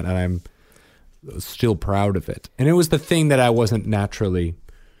well in that, and I'm still proud of it. And it was the thing that I wasn't naturally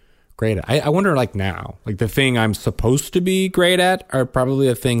great at. I wonder like now, like the thing I'm supposed to be great at are probably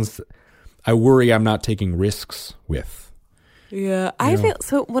the things I worry I'm not taking risks with. Yeah. I feel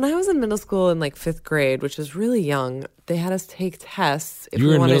so when I was in middle school in like 5th grade, which was really young, they had us take tests. You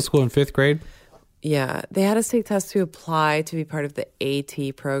were in middle school in 5th grade? Yeah. They had us take tests to apply to be part of the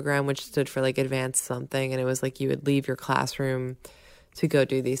AT program, which stood for like advanced something. And it was like you would leave your classroom to go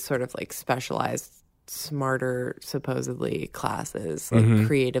do these sort of like specialized smarter, supposedly, classes, like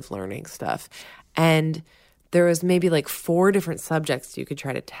creative learning stuff. And there was maybe like 4 different subjects you could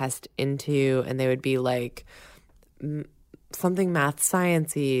try to test into, and they would be like something math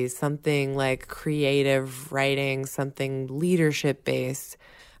science-y, something like creative writing, something leadership based.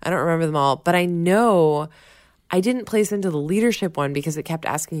 I don't remember them all, but I know I didn't place into the leadership one because it kept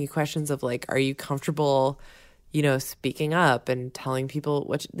asking you questions of like, are you comfortable, you know, speaking up and telling people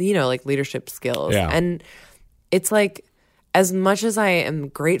what, you know, like leadership skills. Yeah. And it's like, as much as I am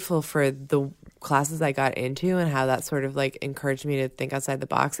grateful for the classes I got into and how that sort of like encouraged me to think outside the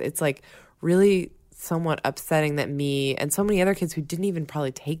box, it's like really somewhat upsetting that me and so many other kids who didn't even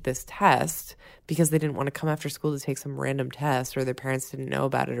probably take this test because they didn't want to come after school to take some random test or their parents didn't know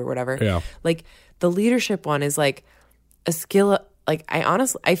about it or whatever. Yeah. Like the leadership one is like a skill. Like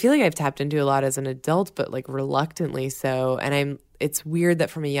I feel like I've tapped into a lot as an adult, but like reluctantly so. And it's weird that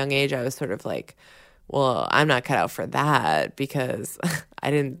from a young age I was sort of like, well, I'm not cut out for that because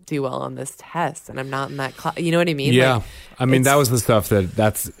I didn't do well on this test and I'm not in that class. You know what I mean? Yeah. Like, I mean, that was the stuff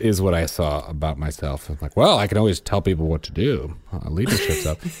that is what I saw about myself. I'm like, well, I can always tell people what to do. Leadership's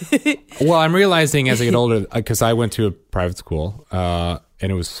up. Well, I'm realizing as I get older, because I went to a private school and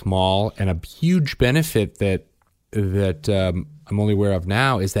it was small, and a huge benefit that I'm only aware of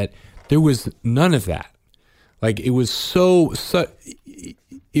now is that there was none of that. Like it was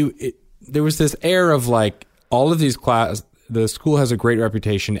there was this air of like all of these the school has a great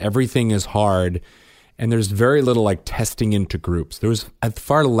reputation, everything is hard, and there's very little like testing into groups. There was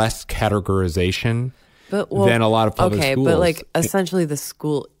far less categorization than a lot of public schools. Okay, but like essentially the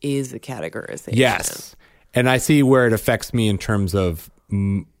school is a categorization. Yes. And I see where it affects me in terms of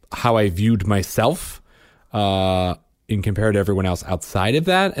how I viewed myself in compared to everyone else outside of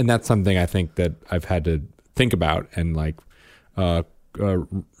that. And that's something I think that I've had to think about and like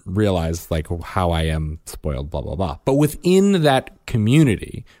realize like how I am spoiled, blah, blah, blah. But within that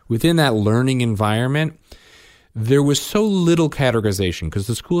community, within that learning environment, there was so little categorization because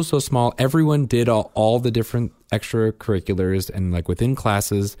the school is so small. Everyone did all the different extracurriculars, and like within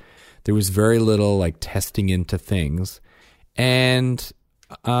classes, there was very little like testing into things. And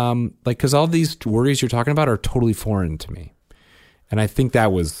like, because all these worries you're talking about are totally foreign to me. And I think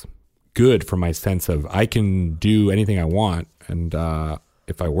that was good for my sense of I can do anything I want. And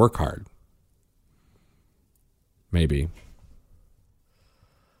if I work hard, maybe.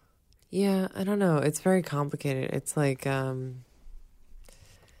 Yeah, I don't know. It's very complicated. It's like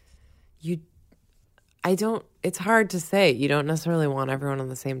it's hard to say. You don't necessarily want everyone on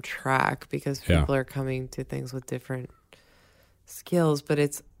the same track because people are coming to things with different skills.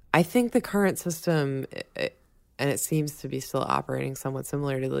 But I think the current system, and it seems to be still operating somewhat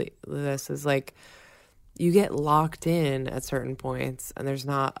similar to this, is like you get locked in at certain points and there's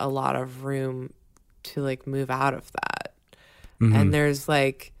not a lot of room to like move out of that. Mm-hmm. And there's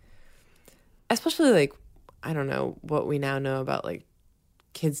like, especially like, I don't know what we now know about like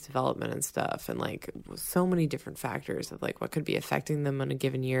kids' development and stuff, and like so many different factors of like what could be affecting them in a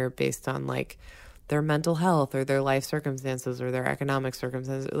given year based on like their mental health or their life circumstances or their economic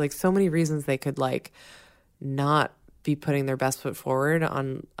circumstances. Like so many reasons they could like not be putting their best foot forward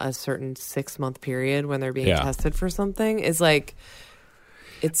on a certain 6-month period when they're being tested for something is like,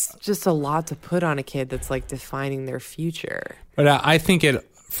 it's just a lot to put on a kid that's like defining their future. But I think it,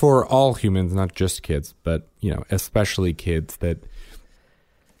 for all humans, not just kids, but, you know, especially kids that,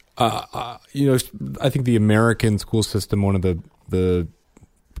 you know, I think the American school system, one of the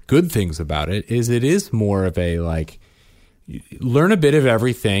good things about it is more of a like, learn a bit of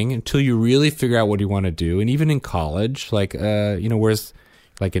everything until you really figure out what you want to do. And even in college, like, you know, whereas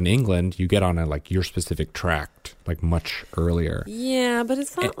like in England, you get on a like your specific track like much earlier. Yeah, but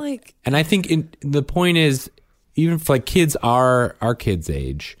it's not like. And I think the point is, even for like kids our kids'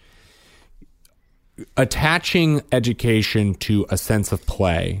 age, attaching education to a sense of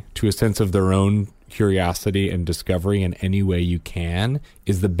play, to a sense of their own curiosity and discovery in any way you can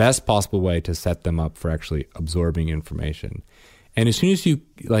is the best possible way to set them up for actually absorbing information. And as soon as you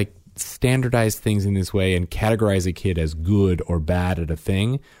like standardize things in this way and categorize a kid as good or bad at a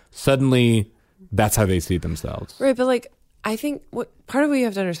thing, suddenly that's how they see themselves. Right, but like I think part of what you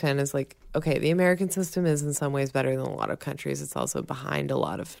have to understand is like, okay, the American system is in some ways better than a lot of countries. It's also behind a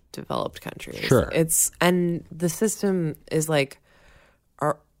lot of developed countries. Sure. And the system is like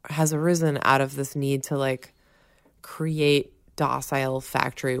has arisen out of this need to like create docile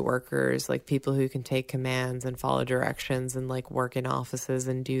factory workers, like people who can take commands and follow directions and like work in offices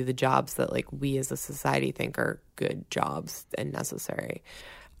and do the jobs that like we as a society think are good jobs and necessary.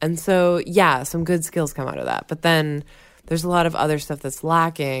 And so, yeah, some good skills come out of that. But then there's a lot of other stuff that's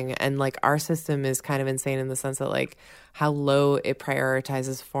lacking. And like our system is kind of insane in the sense that like how low it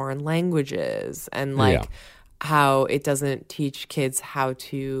prioritizes foreign languages and like how it doesn't teach kids how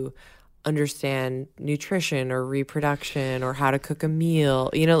to understand nutrition or reproduction or how to cook a meal,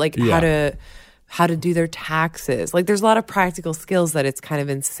 you know, like how to do their taxes. Like there's a lot of practical skills that it's kind of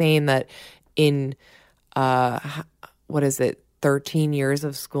insane that in 13 years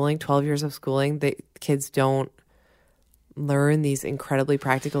of schooling, 12 years of schooling, the kids don't learn these incredibly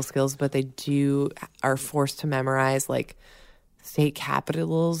practical skills, but they are forced to memorize like state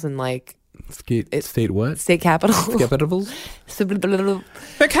capitals and like State what? State capitals. Capitals?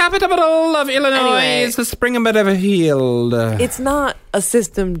 The capital of Illinois is the spring of a field. It's not a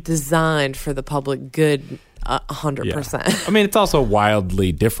system designed for the public good 100%. Yeah. I mean, it's also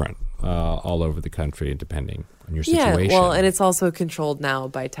wildly different all over the country, depending on your situation. Yeah, well, and it's also controlled now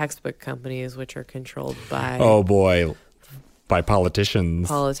by textbook companies, which are controlled by... Oh, boy. By politicians.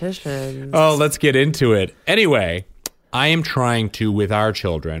 Politicians. Oh, let's get into it. Anyway... I am trying to, with our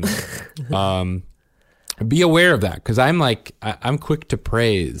children, be aware of that because I'm quick to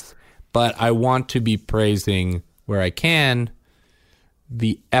praise, but I want to be praising where I can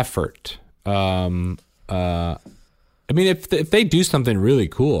the effort. I mean, if they do something really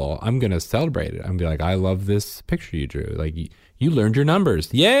cool, I'm going to celebrate it. I'm going to be like, I love this picture you drew. Like, you learned your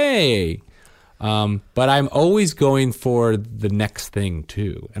numbers. Yay! But I'm always going for the next thing,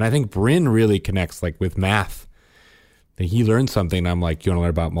 too. And I think Bryn really connects, like, with math. He learned something, and I'm like, you want to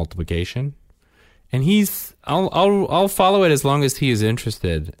learn about multiplication? And I'll follow it as long as he is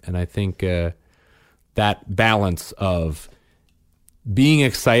interested. And I think that balance of being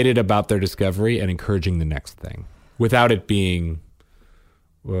excited about their discovery and encouraging the next thing without it being,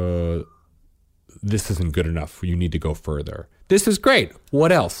 this isn't good enough. You need to go further. This is great.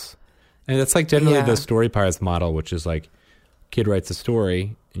 What else? And that's like generally the Story Pirates model, which is like, kid writes a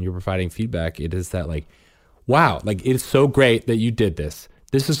story and you're providing feedback. It is that like, wow, like it's so great that you did this.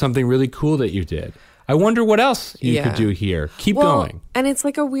 This is something really cool that you did. I wonder what else you could do here. Keep going. And it's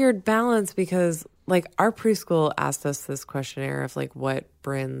like a weird balance because like our preschool asked us this questionnaire of like what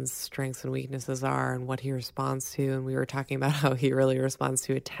Bryn's strengths and weaknesses are and what he responds to. And we were talking about how he really responds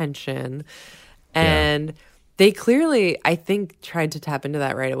to attention. And they clearly, I think, tried to tap into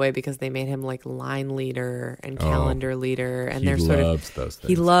that right away because they made him like line leader and calendar leader. And they're sort of, those things.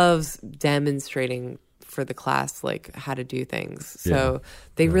 He loves demonstrating for the class like how to do things. So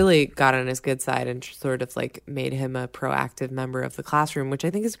they really got on his good side and sort of like made him a proactive member of the classroom, which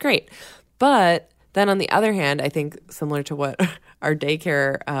I think is great. But then on the other hand, I think similar to what our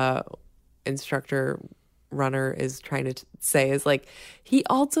daycare instructor runner is trying to say is like he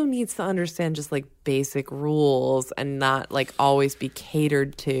also needs to understand just like basic rules and not like always be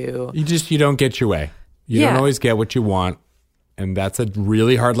catered to. You don't get your way. You don't always get what you want. And that's a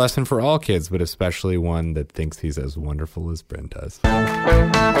really hard lesson for all kids, but especially one that thinks he's as wonderful as Bryn does.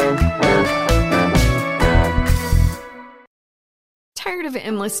 Tired of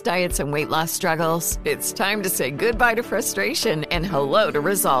endless diets and weight loss struggles? It's time to say goodbye to frustration and hello to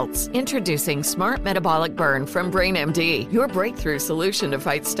results. Introducing Smart Metabolic Burn from Brain MD, your breakthrough solution to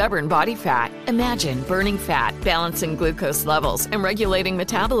fight stubborn body fat. Imagine burning fat, balancing glucose levels, and regulating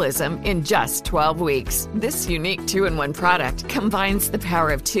metabolism in just 12 weeks. This unique 2-in-1 product combines the power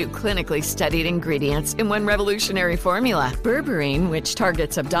of 2 clinically studied ingredients in one revolutionary formula. Berberine, which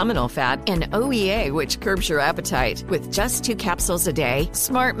targets abdominal fat, and OEA, which curbs your appetite. With just 2 capsules a day,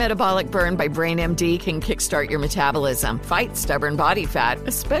 Smart Metabolic Burn by Brain MD can kickstart your metabolism, fight stubborn body fat,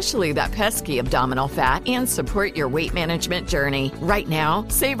 especially that pesky abdominal fat, and support your weight management journey. Right now,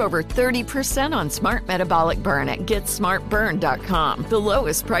 save over 30% on Smart Metabolic Burn at GetSmartBurn.com. The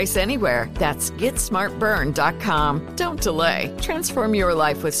lowest price anywhere. That's GetSmartBurn.com. Don't delay. Transform your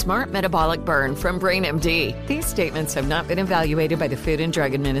life with Smart Metabolic Burn from Brain MD. These statements have not been evaluated by the Food and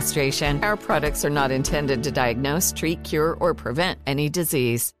Drug Administration. Our products are not intended to diagnose, treat, cure, or prevent any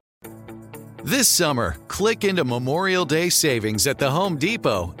disease. This summer, click into Memorial Day savings at the Home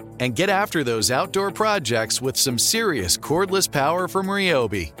Depot and get after those outdoor projects with some serious cordless power from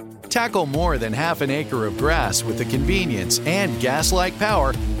Ryobi. Tackle more than half an acre of grass with the convenience and gas-like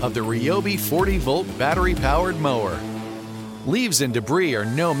power of the Ryobi 40-volt battery-powered mower. Leaves and debris are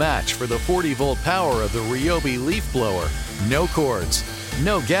no match for the 40-volt power of the Ryobi leaf blower. No cords,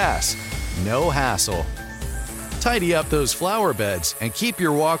 no gas, no hassle. Tidy up those flower beds and keep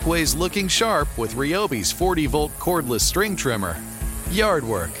your walkways looking sharp with Ryobi's 40-volt cordless string trimmer. Yard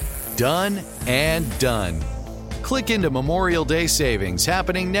work, done and done. Click into Memorial Day savings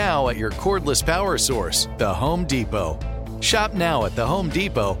happening now at your cordless power source, the Home Depot. Shop now at the Home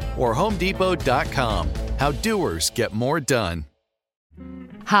Depot or HomeDepot.com. How doers get more done.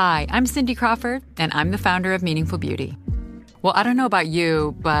 Hi, I'm Cindy Crawford, and I'm the founder of Meaningful Beauty. Well, I don't know about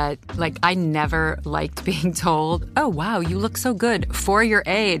you, but I never liked being told, oh, wow, you look so good for your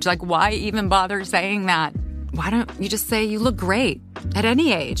age. Why even bother saying that? Why don't you just say you look great at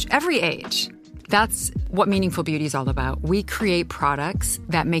any age, every age? That's what Meaningful Beauty is all about. We create products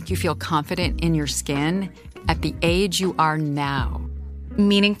that make you feel confident in your skin at the age you are now.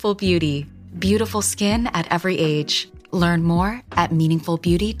 Meaningful Beauty. Beautiful skin at every age. Learn more at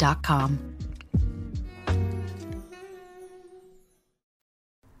meaningfulbeauty.com.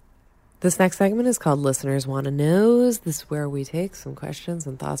 This next segment is called Listeners Want to Knows. This is where we take some questions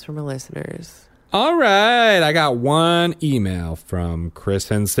and thoughts from our listeners. All right. I got one email from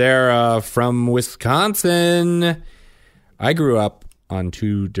Chris and Sarah from Wisconsin. I grew up on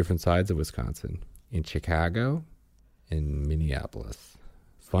two different sides of Wisconsin, in Chicago and Minneapolis.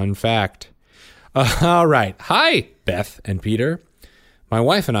 Fun fact. All right. Hi, Beth and Peter. My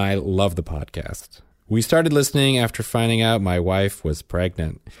wife and I love the podcast. We started listening after finding out my wife was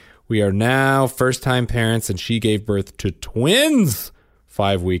pregnant. We are now first-time parents, and she gave birth to twins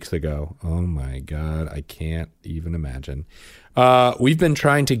 5 weeks ago. Oh, my God. I can't even imagine. We've been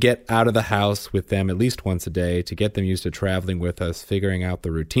trying to get out of the house with them at least once a day to get them used to traveling with us, figuring out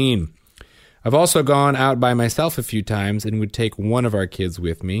the routine. I've also gone out by myself a few times and would take one of our kids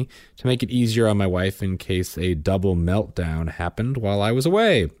with me to make it easier on my wife in case a double meltdown happened while I was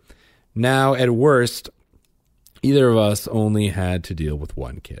away. Now, at worst, either of us only had to deal with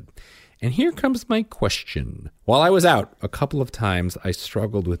one kid. And here comes my question. While I was out, a couple of times I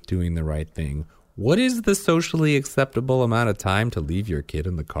struggled with doing the right thing. What is the socially acceptable amount of time to leave your kid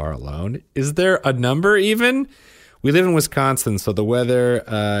in the car alone? Is there a number even? We live in Wisconsin, so the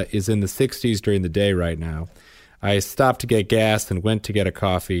weather is in the 60s during the day right now. I stopped to get gas and went to get a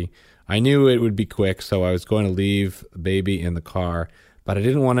coffee. I knew it would be quick, so I was going to leave the baby in the car, but I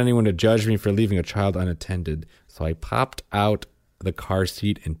didn't want anyone to judge me for leaving a child unattended, so I popped out the car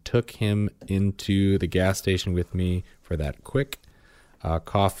seat and took him into the gas station with me for that quick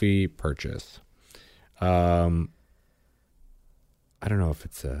coffee purchase. I don't know if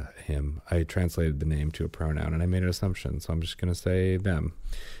it's him. I translated the name to a pronoun and I made an assumption, so I'm just going to say them.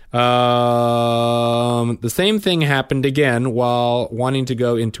 The same thing happened again while wanting to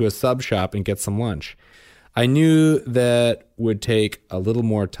go into a sub shop and get some lunch. I knew that would take a little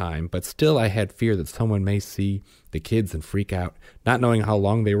more time, but still I had fear that someone may see the kids and freak out, not knowing how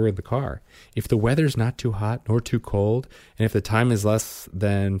long they were in the car. If the weather's not too hot nor too cold, and if the time is less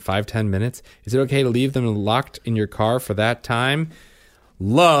than 5-10 minutes, is it okay to leave them locked in your car for that time?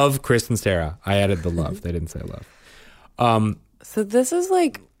 Love, Chris and Sarah. I added the love. They didn't say love. So this is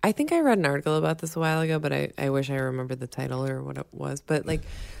I think I read an article about this a while ago, but I wish I remembered the title or what it was. But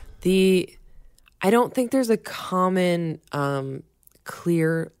I don't think there's a common,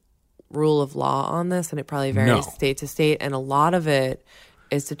 clear rule of law on this, and it probably varies state to state. And a lot of it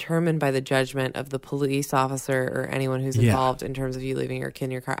is determined by the judgment of the police officer or anyone who's involved in terms of you leaving your kid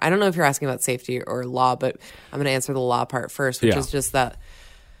in your car. I don't know if you're asking about safety or law, but I'm going to answer the law part first, which is just that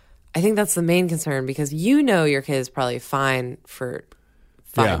I think that's the main concern, because your kid is probably fine for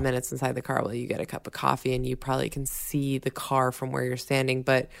 5 minutes inside the car while you get a cup of coffee, and you probably can see the car from where you're standing.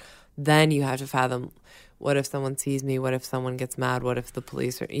 But then you have to fathom, what if someone sees me? What if someone gets mad? What if the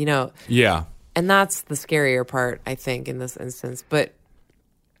police are, Yeah. And that's the scarier part, I think, in this instance. But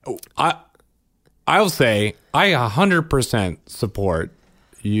I'll say I 100% support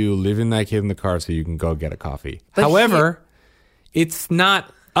you leaving that kid in the car so you can go get a coffee. But however, it's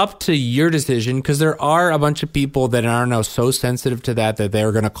not up to your decision, because there are a bunch of people that are now so sensitive to that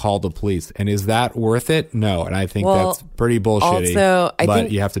they're going to call the police. And is that worth it? No. And I think that's pretty bullshitty. Also, I but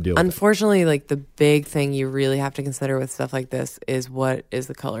think you have to deal with it. Unfortunately, the big thing you really have to consider with stuff like this is what is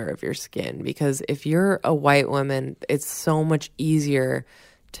the color of your skin. Because if you're a white woman, it's so much easier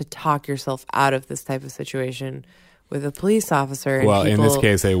to talk yourself out of this type of situation with a police officer. And well, in this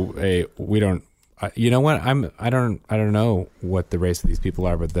case, we don't. You know what? I don't know what the race of these people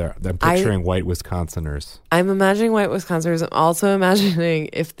are, but I'm picturing white Wisconsiners. I'm imagining white Wisconsiners. I'm also imagining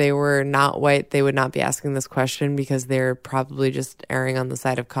if they were not white, they would not be asking this question, because they're probably just erring on the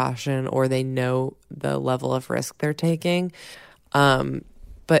side of caution, or they know the level of risk they're taking.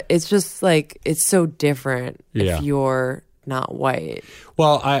 But it's just it's so different if you're not white.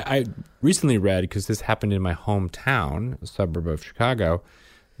 Well, I recently read, because this happened in my hometown, a suburb of Chicago,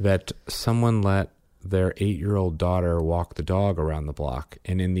 that someone let their 8-year-old daughter walk the dog around the block,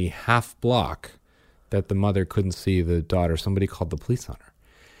 and in the half block that the mother couldn't see the daughter, somebody called the police on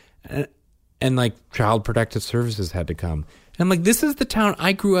her. and like Child Protective Services had to come. And I'm like, this is the town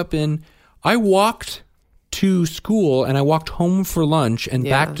I grew up in. I walked to school and I walked home for lunch and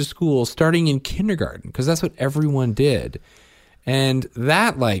back to school starting in kindergarten because that's what everyone did. And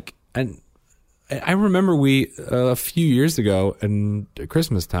that and I remember a few years ago in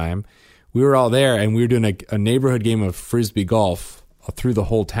Christmas time, we were all there and we were doing a neighborhood game of Frisbee golf through the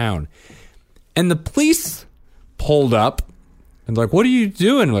whole town. And the police pulled up and like, what are you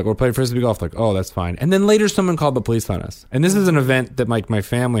doing? Like, we're playing Frisbee golf. Like, oh, that's fine. And then later someone called the police on us. And this is an event that like my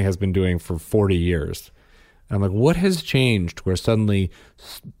family has been doing for 40 years. And I'm like, what has changed where suddenly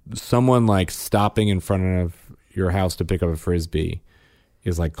someone like stopping in front of your house to pick up a Frisbee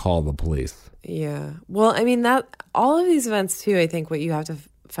is like, call the police? Yeah. Well, I mean, that all of these events too, I think what you have to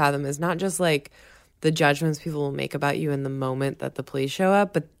fathom is not just like the judgments people will make about you in the moment that the police show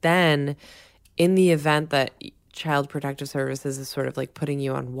up, but then in the event that Child Protective Services is sort of like putting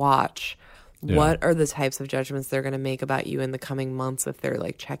you on watch, what are the types of judgments they're going to make about you in the coming months if they're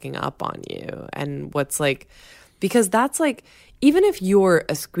like checking up on you? And what's like, because that's like, even if you're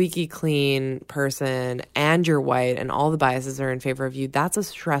a squeaky clean person and you're white and all the biases are in favor of you, that's a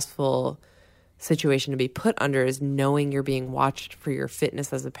stressful situation to be put under, is knowing you're being watched for your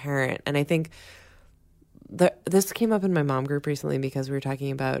fitness as a parent. And I think this came up in my mom group recently because we were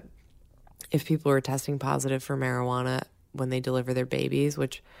talking about if people are testing positive for marijuana when they deliver their babies,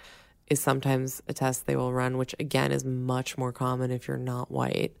 which is sometimes a test they will run, which again is much more common if you're not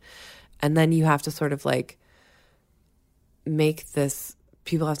white. And then you have to sort of like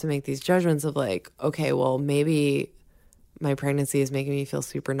people have to make these judgments of like, okay, well, maybe my pregnancy is making me feel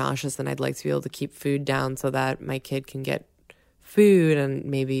super nauseous and I'd like to be able to keep food down so that my kid can get food, and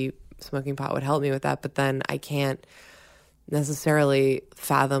maybe smoking pot would help me with that. But then I can't necessarily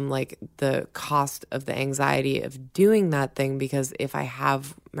fathom like the cost of the anxiety of doing that thing, because if I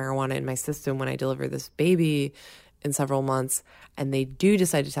have marijuana in my system when I deliver this baby in several months and they do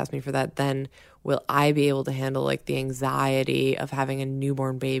decide to test me for that, then will I be able to handle like the anxiety of having a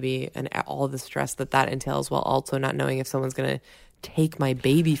newborn baby and all the stress that entails, while also not knowing if someone's going to take my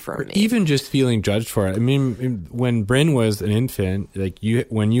baby from me? Even just feeling judged for it. I mean, when Bryn was an infant, like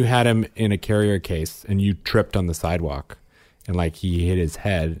when you had him in a carrier case and you tripped on the sidewalk and like he hit his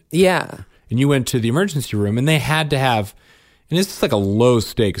head. Yeah. And you went to the emergency room and they had to have, and this is like a low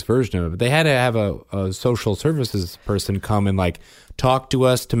stakes version of it, but they had to have a social services person come and like talk to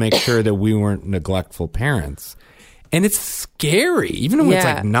us to make sure that we weren't neglectful parents. And it's scary, even when it's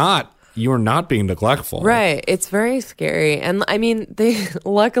like you're not being neglectful. Right. It's very scary. And I mean,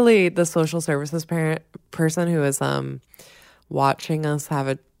 luckily the social services person who was watching us have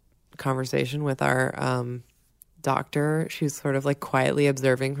a conversation with our doctor, she's sort of like quietly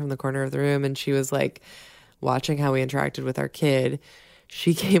observing from the corner of the room, and she was like watching how we interacted with our kid.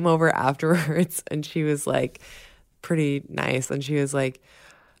 She came over afterwards and she was like pretty nice, and she was like,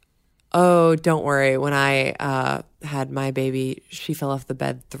 oh, don't worry, when I had my baby, she fell off the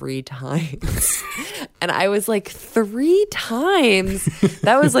bed 3 times. And I was like, 3 times?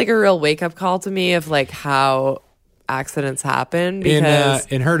 That was like a real wake-up call to me of like how accidents happen. Because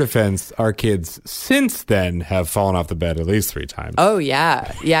in her defense, our kids since then have fallen off the bed at least 3 times. Oh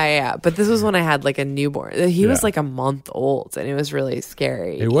yeah. But this was when I had like a newborn. He was like a month old, and it was really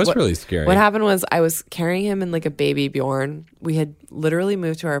scary. It was really scary. What happened was I was carrying him in like a baby Bjorn. We had literally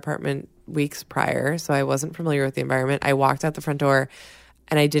moved to our apartment weeks prior, so I wasn't familiar with the environment. I walked out the front door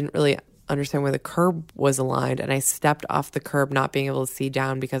and I didn't really understand where the curb was aligned, and I stepped off the curb not being able to see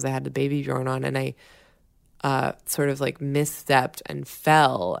down because I had the baby Bjorn on, and I sort of like misstepped and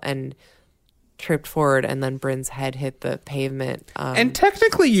fell and tripped forward, and then Bryn's head hit the pavement. And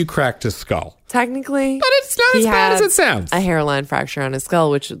technically you cracked his skull. Technically. But it's not as bad as it sounds. A hairline fracture on his skull,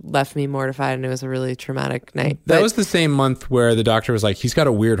 which left me mortified, and it was a really traumatic night. That was the same month where the doctor was like, he's got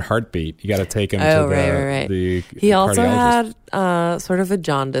a weird heartbeat. You got to take him to the He also cardiologist. had sort of a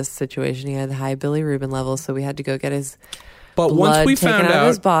jaundice situation. He had high bilirubin levels, so we had to go get his But once we found out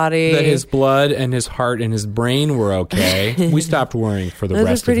his body, that his blood and his heart and his brain were okay, we stopped worrying for the rest of his life.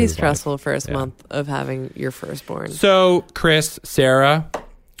 It was a pretty stressful first month of having your firstborn. So, Chris, Sarah,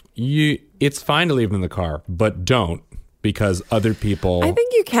 it's fine to leave them in the car, but don't, because other people, I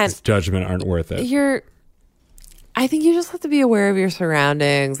think you can't. Judgment aren't worth it. I think you just have to be aware of your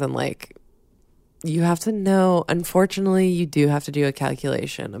surroundings, and like, you have to know, unfortunately, you do have to do a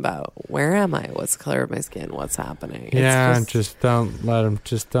calculation about where am I? What's the color of my skin? What's happening? Just don't let them.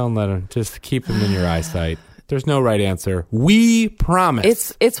 Just keep them in your eyesight. There's no right answer. We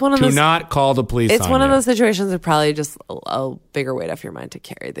promise it's one of those, not call the police. It's one of those situations that probably just a bigger weight off your mind to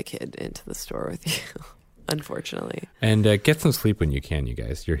carry the kid into the store with you, unfortunately. And get some sleep when you can, you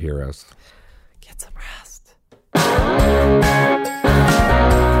guys. You're heroes. Get some rest.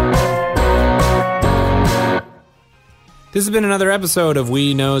 This has been another episode of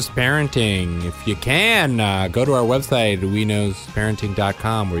We Knows Parenting. If you can, go to our website,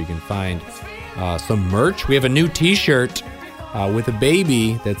 weknowsparenting.com, where you can find some merch. We have a new t-shirt with a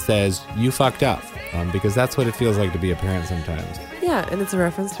baby that says, "You fucked up," because that's what it feels like to be a parent sometimes. Yeah, and it's a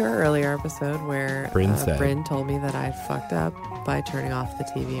reference to our earlier episode where Bryn told me that I fucked up by turning off the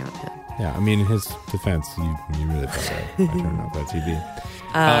TV on him. Yeah, I mean, in his defense, you really fucked up by turning off that TV.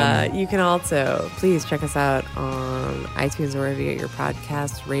 You can also, please check us out on iTunes or wherever you get your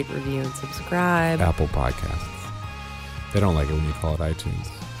podcasts. Rate, review, and subscribe. Apple Podcasts. They don't like it when you call it iTunes.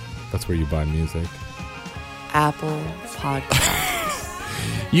 That's where you buy music. Apple Podcasts.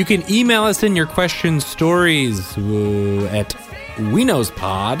 You can email us in your questions, stories at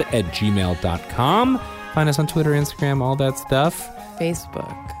weknowspod@gmail.com. Find us on Twitter, Instagram, all that stuff.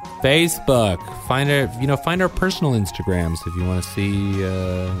 Facebook. Find our personal Instagrams if you want to see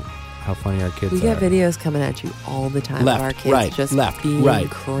how funny our kids are. We get videos coming at you all the time of our kids being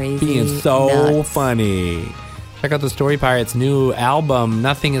crazy, being so nuts. funny. Check out the Story Pirates' new album,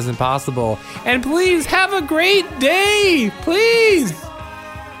 Nothing is Impossible. And please have a great day. Please.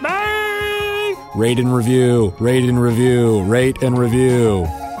 Bye. Rate and review. Rate and review. Rate and review. Rate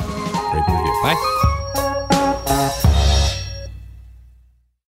and review. Bye.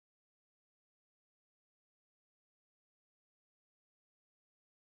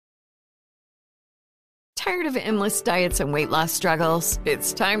 Tired of endless diets and weight loss struggles?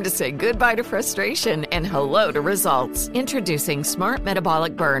 It's time to say goodbye to frustration and hello to results. Introducing Smart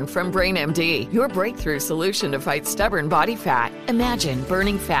Metabolic Burn from BrainMD, your breakthrough solution to fight stubborn body fat. Imagine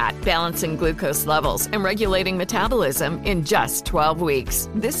burning fat, balancing glucose levels, and regulating metabolism in just 12 weeks.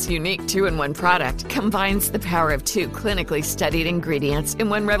 This unique 2-in-1 product combines the power of 2 clinically studied ingredients in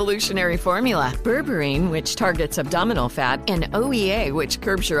one revolutionary formula. Berberine, which targets abdominal fat, and OEA, which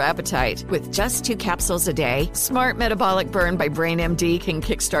curbs your appetite. With just 2 capsules a day, Smart Metabolic Burn by BrainMD can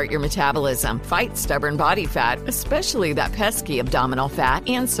kickstart your metabolism, fight stubborn body fat, especially that pesky abdominal fat,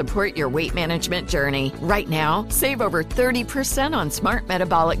 and support your weight management journey. Right now, save over 30% on Smart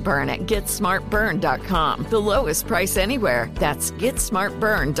Metabolic Burn at GetSmartBurn.com. The lowest price anywhere. That's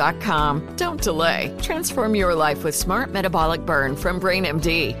GetSmartBurn.com. Don't delay. Transform your life with Smart Metabolic Burn from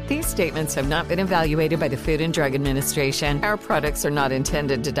BrainMD. These statements have not been evaluated by the Food and Drug Administration. Our products are not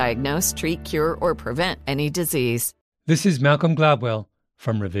intended to diagnose, treat, cure, or prevent any disease. This is Malcolm Gladwell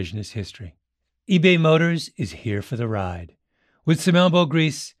from Revisionist History. eBay Motors is here for the ride. With some elbow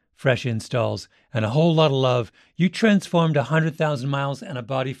grease, fresh installs, and a whole lot of love, you transformed 100,000 miles and a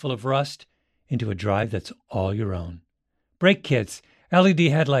body full of rust into a drive that's all your own. Brake kits, LED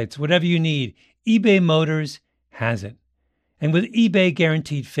headlights, whatever you need, eBay Motors has it. And with eBay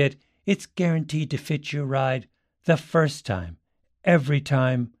Guaranteed Fit, it's guaranteed to fit your ride the first time, every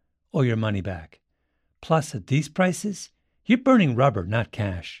time, or your money back. Plus, at these prices, you're burning rubber, not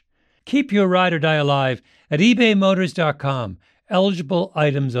cash. Keep your ride or die alive at ebaymotors.com. Eligible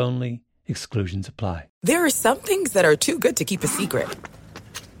items only. Exclusions apply. There are some things that are too good to keep a secret.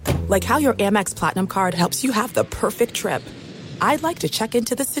 Like how your Amex Platinum card helps you have the perfect trip. I'd like to check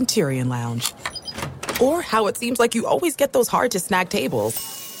into the Centurion Lounge. Or how it seems like you always get those hard-to-snag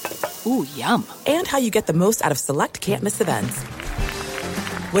tables. Ooh, yum. And how you get the most out of select can't-miss events.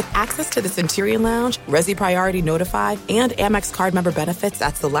 With access to the Centurion Lounge, Resi Priority Notify, and Amex card member benefits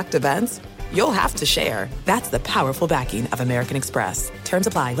at select events, you'll have to share. That's the powerful backing of American Express. Terms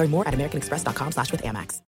apply. Learn more at americanexpress.com/withAmex.